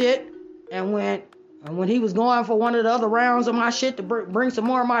got that shit and went. And when he was going for one of the other rounds of my shit to bring some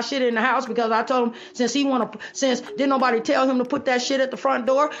more of my shit in the house, because I told him since didn't nobody tell him to put that shit at the front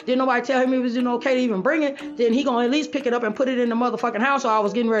door, didn't nobody tell him it was okay to even bring it, then he gonna at least pick it up and put it in the motherfucking house. So I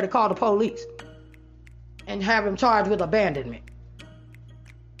was getting ready to call the police and have him charged with abandonment.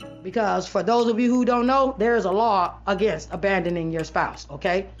 Because for those of you who don't know, there is a law against abandoning your spouse,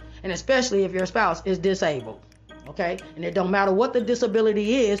 okay? And especially if your spouse is disabled. Okay, and it don't matter what the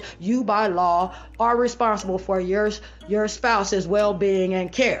disability is, you by law are responsible for your spouse's well-being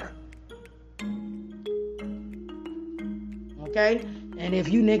and care. Okay, and if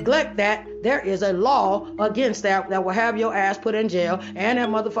you neglect that, there is a law against that will have your ass put in jail, and that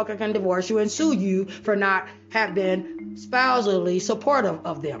motherfucker can divorce you and sue you for not have been spousally supportive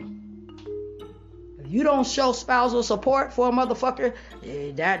of them. You don't show spousal support for a motherfucker,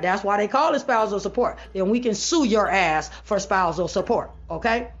 that's why they call it spousal support. Then we can sue your ass for spousal support,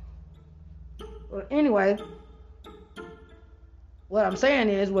 okay? Well, anyway, what I'm saying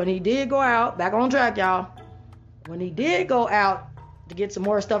is when he did go out, back on track, y'all, when he did go out to get some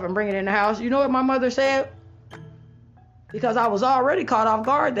more stuff and bring it in the house, you know what my mother said? Because I was already caught off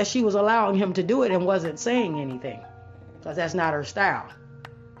guard that she was allowing him to do it and wasn't saying anything, because that's not her style.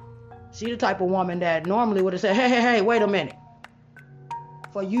 She the type of woman that normally would have said, hey, wait a minute.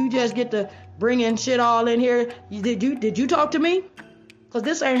 For you just get to bring in shit all in here, did you talk to me? Because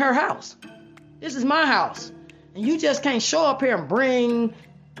this ain't her house. This is my house. And you just can't show up here and bring,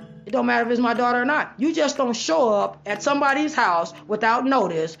 it don't matter if it's my daughter or not. You just don't show up at somebody's house without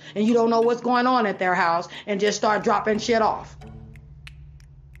notice, and you don't know what's going on at their house, and just start dropping shit off.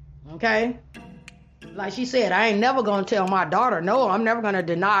 Okay? Like she said, I ain't never going to tell my daughter, no, I'm never going to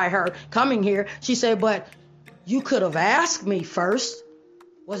deny her coming here. She said, but you could have asked me first.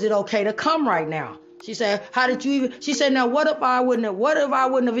 Was it okay to come right now? She said, how did you even, she said, now what if I wouldn't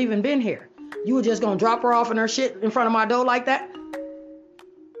have even been here? You were just going to drop her off in her shit in front of my door like that?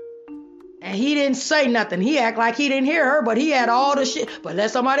 And he didn't say nothing. He act like he didn't hear her, but he had all the shit. But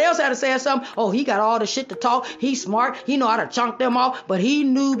let somebody else had to say something. Oh, he got all the shit to talk. He's smart. He know how to chunk them off. But he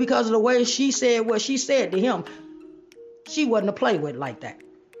knew because of the way she said what she said to him, she wasn't to play with like that.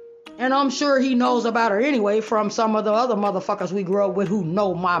 And I'm sure he knows about her anyway from some of the other motherfuckers we grew up with who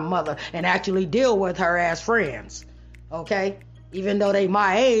know my mother and actually deal with her as friends. Okay? Even though they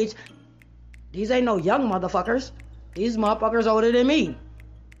my age, these ain't no young motherfuckers. These motherfuckers older than me.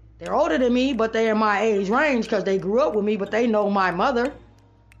 They're older than me, but they're in my age range because they grew up with me, but they know my mother.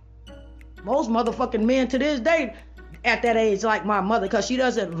 Most motherfucking men to this day at that age like my mother, because she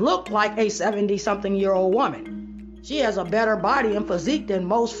doesn't look like a 70-something-year-old woman. She has a better body and physique than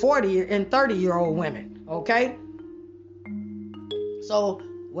most 40 and 30-year-old women, okay? So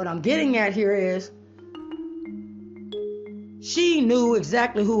what I'm getting at here is she knew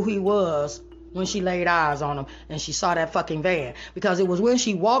exactly who he was when she laid eyes on him and she saw that fucking van. Because it was when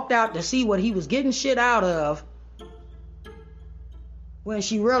she walked out to see what he was getting shit out of, when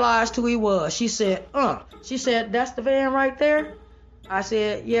she realized who he was. She said, She said, that's the van right there? I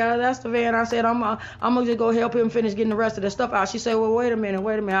said, yeah, that's the van. I said, I'm gonna just go help him finish getting the rest of the stuff out. She said, well, wait a minute.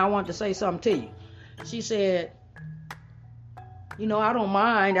 I want to say something to you. She said, you know, I don't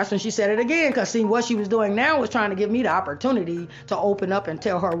mind. That's when she said it again, because see, what she was doing now was trying to give me the opportunity to open up and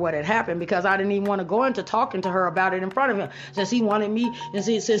tell her what had happened, because I didn't even want to go into talking to her about it in front of him. Since he wanted me, and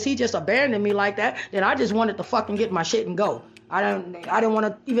since he just abandoned me like that, then I just wanted to fucking get my shit and go. I didn't want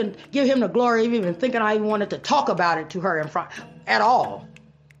to even give him the glory of even thinking I even wanted to talk about it to her in front at all.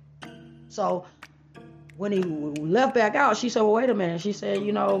 So when he left back out, she said, well, wait a minute. She said,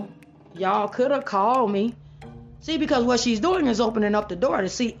 you know, y'all could have called me See, because what she's doing is opening up the door to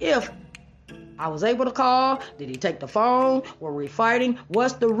see if I was able to call. Did he take the phone? Were we fighting?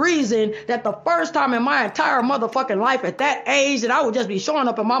 What's the reason that the first time in my entire motherfucking life at that age that I would just be showing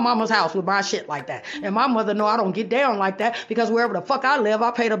up at my mama's house with my shit like that? And my mother know I don't get down like that because wherever the fuck I live,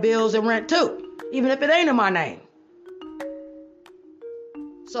 I pay the bills and rent too, even if it ain't in my name.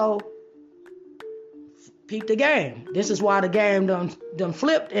 So, peep the game. This is why the game done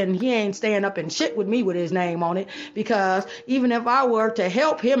flipped, and he ain't staying up and shit with me with his name on it, because even if I were to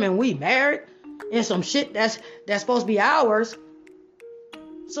help him and we married in some shit that's supposed to be ours,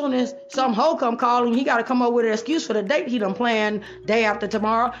 soon as some hoe come calling, he got to come up with an excuse for the date he done planned day after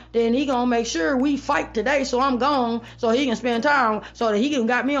tomorrow. Then he gonna make sure we fight today, so I'm gone, so he can spend time, so that he can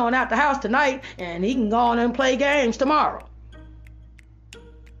got me on out the house tonight, and he can go on and play games tomorrow.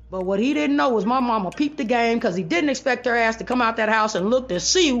 But what he didn't know was my mama peeped the game, because he didn't expect her ass to come out that house and look to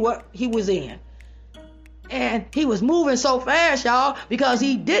see what he was in. And he was moving so fast, y'all, because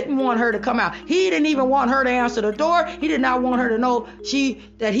he didn't want her to come out. He didn't even want her to answer the door. He did not want her to know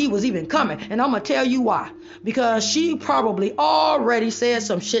that he was even coming. And I'm going to tell you why. Because she probably already said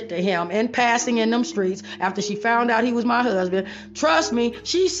some shit to him in passing in them streets after she found out he was my husband. Trust me,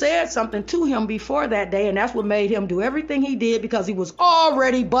 she said something to him before that day, and that's what made him do everything he did, because he was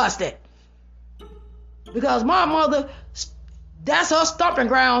already busted. Because my mother, that's her stomping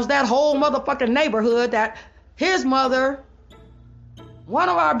grounds, that whole motherfucking neighborhood that his mother, one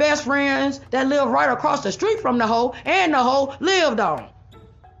of our best friends that lived right across the street from the hoe, and the hoe lived on.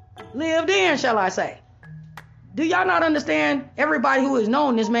 Lived in, shall I say. Do y'all not understand? Everybody who has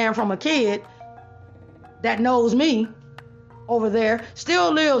known this man from a kid that knows me over there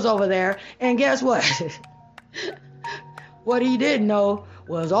still lives over there. And guess what? What he didn't know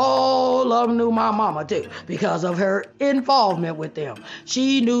was all of them knew my mama too, because of her involvement with them.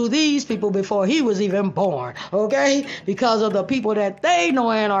 She knew these people before he was even born, okay? Because of the people that they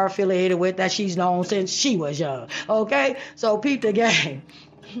know and are affiliated with that she's known since she was young, okay? So peep the game.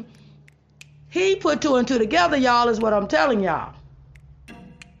 He put two and two together, y'all, is what I'm telling y'all.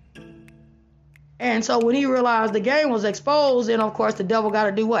 And so when he realized the game was exposed, then of course the devil got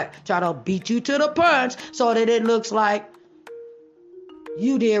to do what? Try to beat you to the punch so that it looks like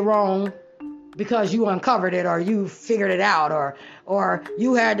you did wrong because you uncovered it, or you figured it out, or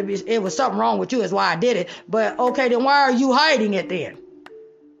you had to be, it was something wrong with you, is why I did it. But okay, then why are you hiding it then?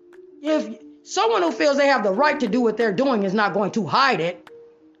 If someone who feels they have the right to do what they're doing is not going to hide it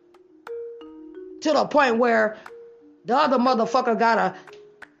to the point where the other motherfucker gotta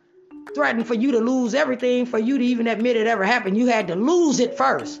threaten for you to lose everything for you to even admit it ever happened, you had to lose it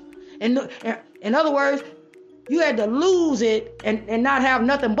first. And in other words, you had to lose it and not have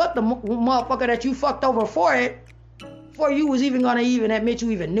nothing but the motherfucker that you fucked over for it, before you was even gonna even admit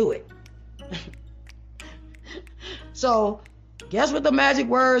you even knew it. So, guess what the magic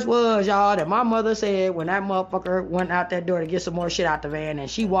words was, y'all, that my mother said when that motherfucker went out that door to get some more shit out the van, and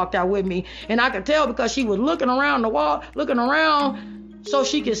she walked out with me, and I could tell because she was looking around the wall, looking around so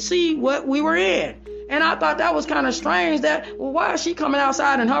she could see what we were in. And I thought that was kind of strange, that, well, why is she coming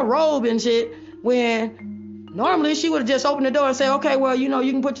outside in her robe and shit when normally she would have just opened the door and said, okay, well, you know,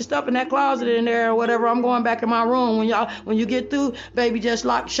 you can put your stuff in that closet in there or whatever. I'm going back in my room. When you get through, baby, just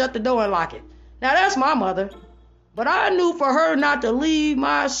shut the door and lock it. Now, that's my mother. But I knew for her not to leave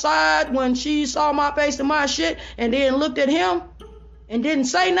my side when she saw my face and my shit and then looked at him and didn't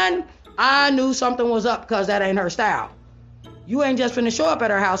say nothing, I knew something was up, because that ain't her style. You ain't just finna show up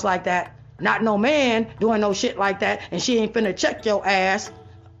at her house like that. Not no man doing no shit like that, and she ain't finna check your ass,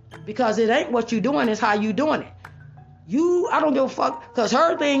 because it ain't what you doing, it's how you doing it. I don't give a fuck, because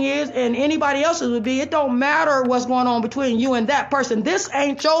her thing is, and anybody else's would be, it don't matter what's going on between you and that person. This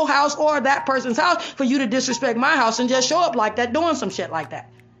ain't your house or that person's house for you to disrespect my house and just show up like that, doing some shit like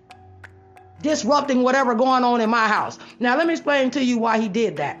that. Disrupting whatever going on in my house. Now, let me explain to you why he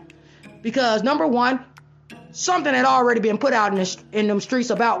did that. Because, number one, something had already been put out in them streets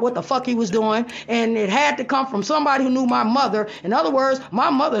about what the fuck he was doing, and it had to come from somebody who knew my mother. In other words, my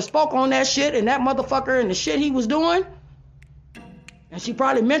mother spoke on that shit and that motherfucker and the shit he was doing. And she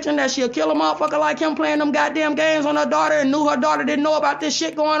probably mentioned that she'll kill a motherfucker like him playing them goddamn games on her daughter, and knew her daughter didn't know about this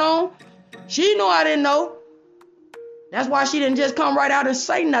shit going on. She knew I didn't know. That's why she didn't just come right out and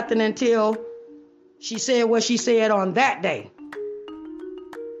say nothing until she said what she said on that day.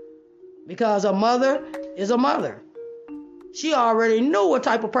 Because a mother is a mother. She already knew what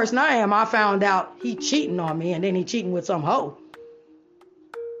type of person I am. I found out he cheating on me, and then he cheating with some hoe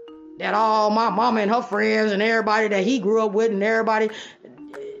that all my mama and her friends and everybody that he grew up with and everybody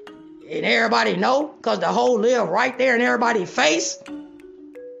know, because the hoe lived right there in everybody's face.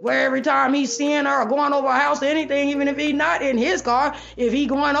 Where every time he's seeing her or going over a house or anything, even if he's not in his car, if he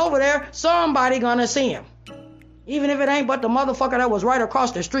going over there, somebody gonna see him. Even if it ain't but the motherfucker that was right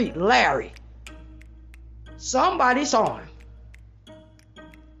across the street, Larry. Somebody saw him.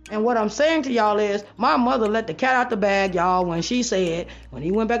 And what I'm saying to y'all is, my mother let the cat out the bag, y'all, when she said, when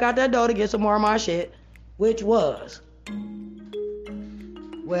he went back out that door to get some more of my shit, which was,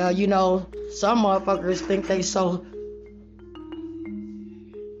 well, you know, some motherfuckers think they so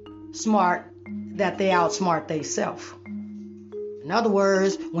smart that they outsmart theyself. In other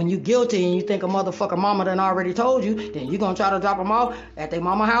words, when you guilty and you think a motherfucker mama done already told you, then you gonna try to drop them off at their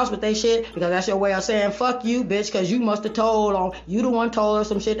mama house with they shit, because that's your way of saying fuck you, bitch, because you must have told on, you the one told her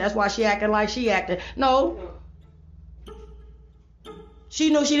some shit, that's why she acting like she acting. No. She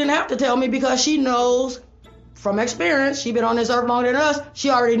knew she didn't have to tell me, because she knows from experience, she been on this earth longer than us,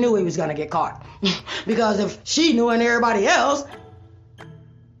 she already knew he was gonna get caught. Because if she knew and everybody else,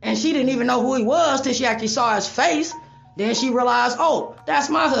 and she didn't even know who he was till she actually saw his face, then she realized, oh, that's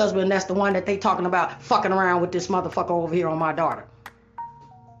my husband. That's the one that they talking about fucking around with this motherfucker over here on my daughter.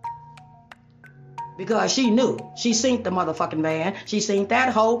 Because she knew. She seen the motherfucking man. She seen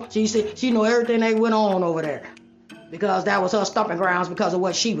that hoe. She knew everything they went on over there. Because that was her stomping grounds because of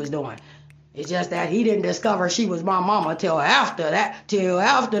what she was doing. It's just that he didn't discover she was my mama till after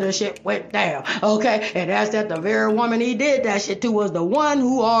the shit went down. Okay? And that's that the very woman he did that shit to was the one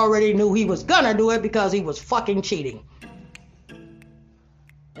who already knew he was gonna do it because he was fucking cheating.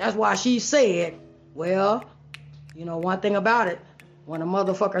 That's why she said, well, you know, one thing about it, when a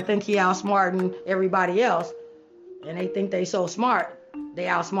motherfucker think he outsmarting everybody else, and they think they so smart, they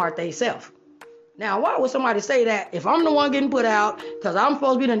outsmart theyself. Now, why would somebody say that? If I'm the one getting put out, because I'm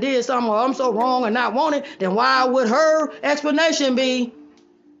supposed to be done did something, or I'm so wrong and not wanted, then why would her explanation be,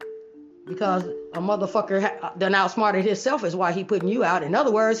 because a motherfucker done outsmarted himself is why he putting you out. In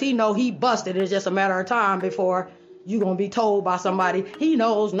other words, he know he busted. It's just a matter of time before you gonna be told by somebody he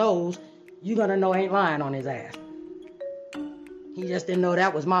knows you gonna know ain't lying on his ass. He just didn't know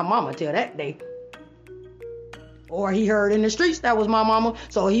that was my mama till that day. Or he heard in the streets that was my mama,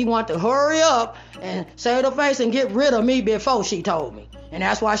 so he wanted to hurry up and save the face and get rid of me before she told me. And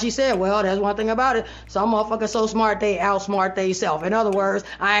that's why she said, well, that's one thing about it. Some motherfuckers so smart they outsmart theyself. In other words,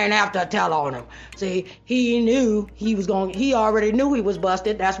 I ain't have to tell on him. See, he already knew he was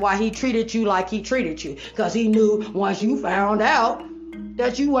busted. That's why he treated you like he treated you. Because he knew once you found out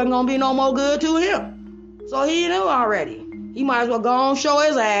that you wasn't going to be no more good to him. So he knew already. He might as well go on show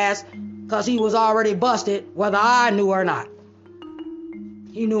his ass, because he was already busted, whether I knew or not.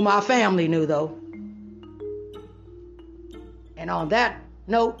 He knew my family knew, though. And on that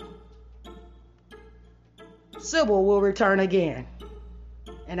note, Sybil will return again.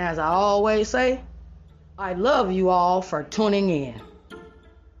 And as I always say, I love you all for tuning in.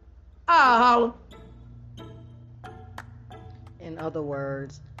 I'll holler. In other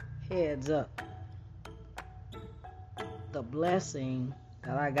words, heads up. The blessing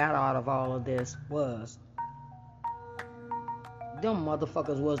that I got out of all of this was, them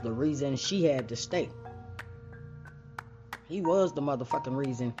motherfuckers was the reason she had to stay. He was the motherfucking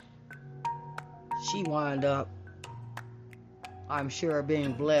reason she wound up, I'm sure,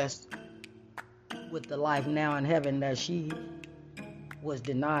 being blessed with the life now in heaven that she was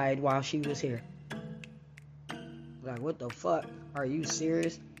denied while she was here. Like, what the fuck? Are you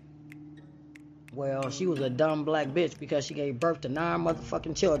serious? Well, she was a dumb black bitch because she gave birth to 9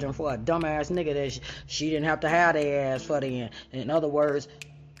 motherfucking children for a dumbass nigga that she didn't have to have their ass for the end. In other words,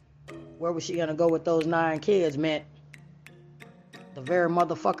 where was she gonna go with those 9 kids meant the very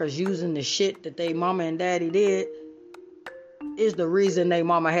motherfuckers using the shit that they mama and daddy did is the reason they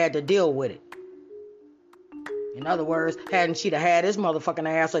mama had to deal with it. In other words, hadn't she had his motherfucking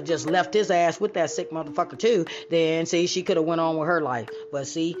ass or just left his ass with that sick motherfucker too, then see, she could have went on with her life. But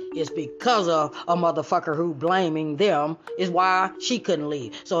see, it's because of a motherfucker who blaming them is why she couldn't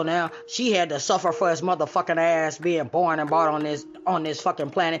leave. So now she had to suffer for his motherfucking ass being born and brought on this fucking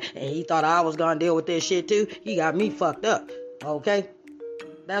planet, and he thought I was gonna deal with this shit too. He got me fucked up. Okay?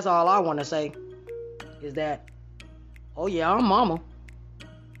 That's all I want to say is that, oh yeah, I'm mama.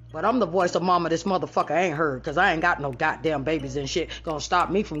 But I'm the voice of mama this motherfucker ain't heard, because I ain't got no goddamn babies and shit gonna stop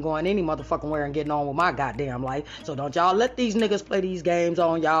me from going any motherfucking where and getting on with my goddamn life. So don't y'all let these niggas play these games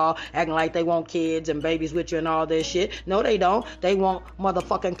on y'all, acting like they want kids and babies with you and all this shit. No, they don't. They want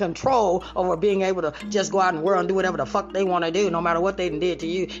motherfucking control over being able to just go out in the world and do whatever the fuck they want to do, no matter what they did to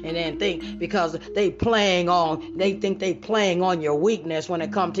you, and then think because they think they playing on your weakness when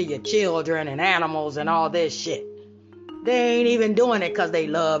it comes to your children and animals and all this shit. They ain't even doing it because they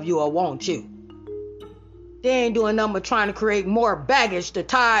love you or want you. They ain't doing nothing but trying to create more baggage to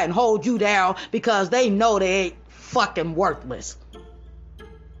tie and hold you down because they know they ain't fucking worthless.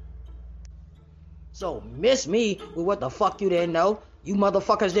 So miss me with what the fuck you didn't know. You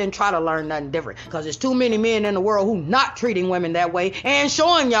motherfuckers didn't try to learn nothing different. Because there's too many men in the world who not treating women that way and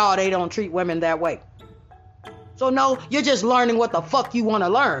showing y'all they don't treat women that way. So no, you're just learning what the fuck you want to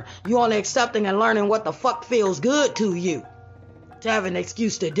learn. You only accepting and learning what the fuck feels good to you. To have an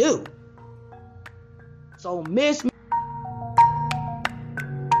excuse to do. So miss me.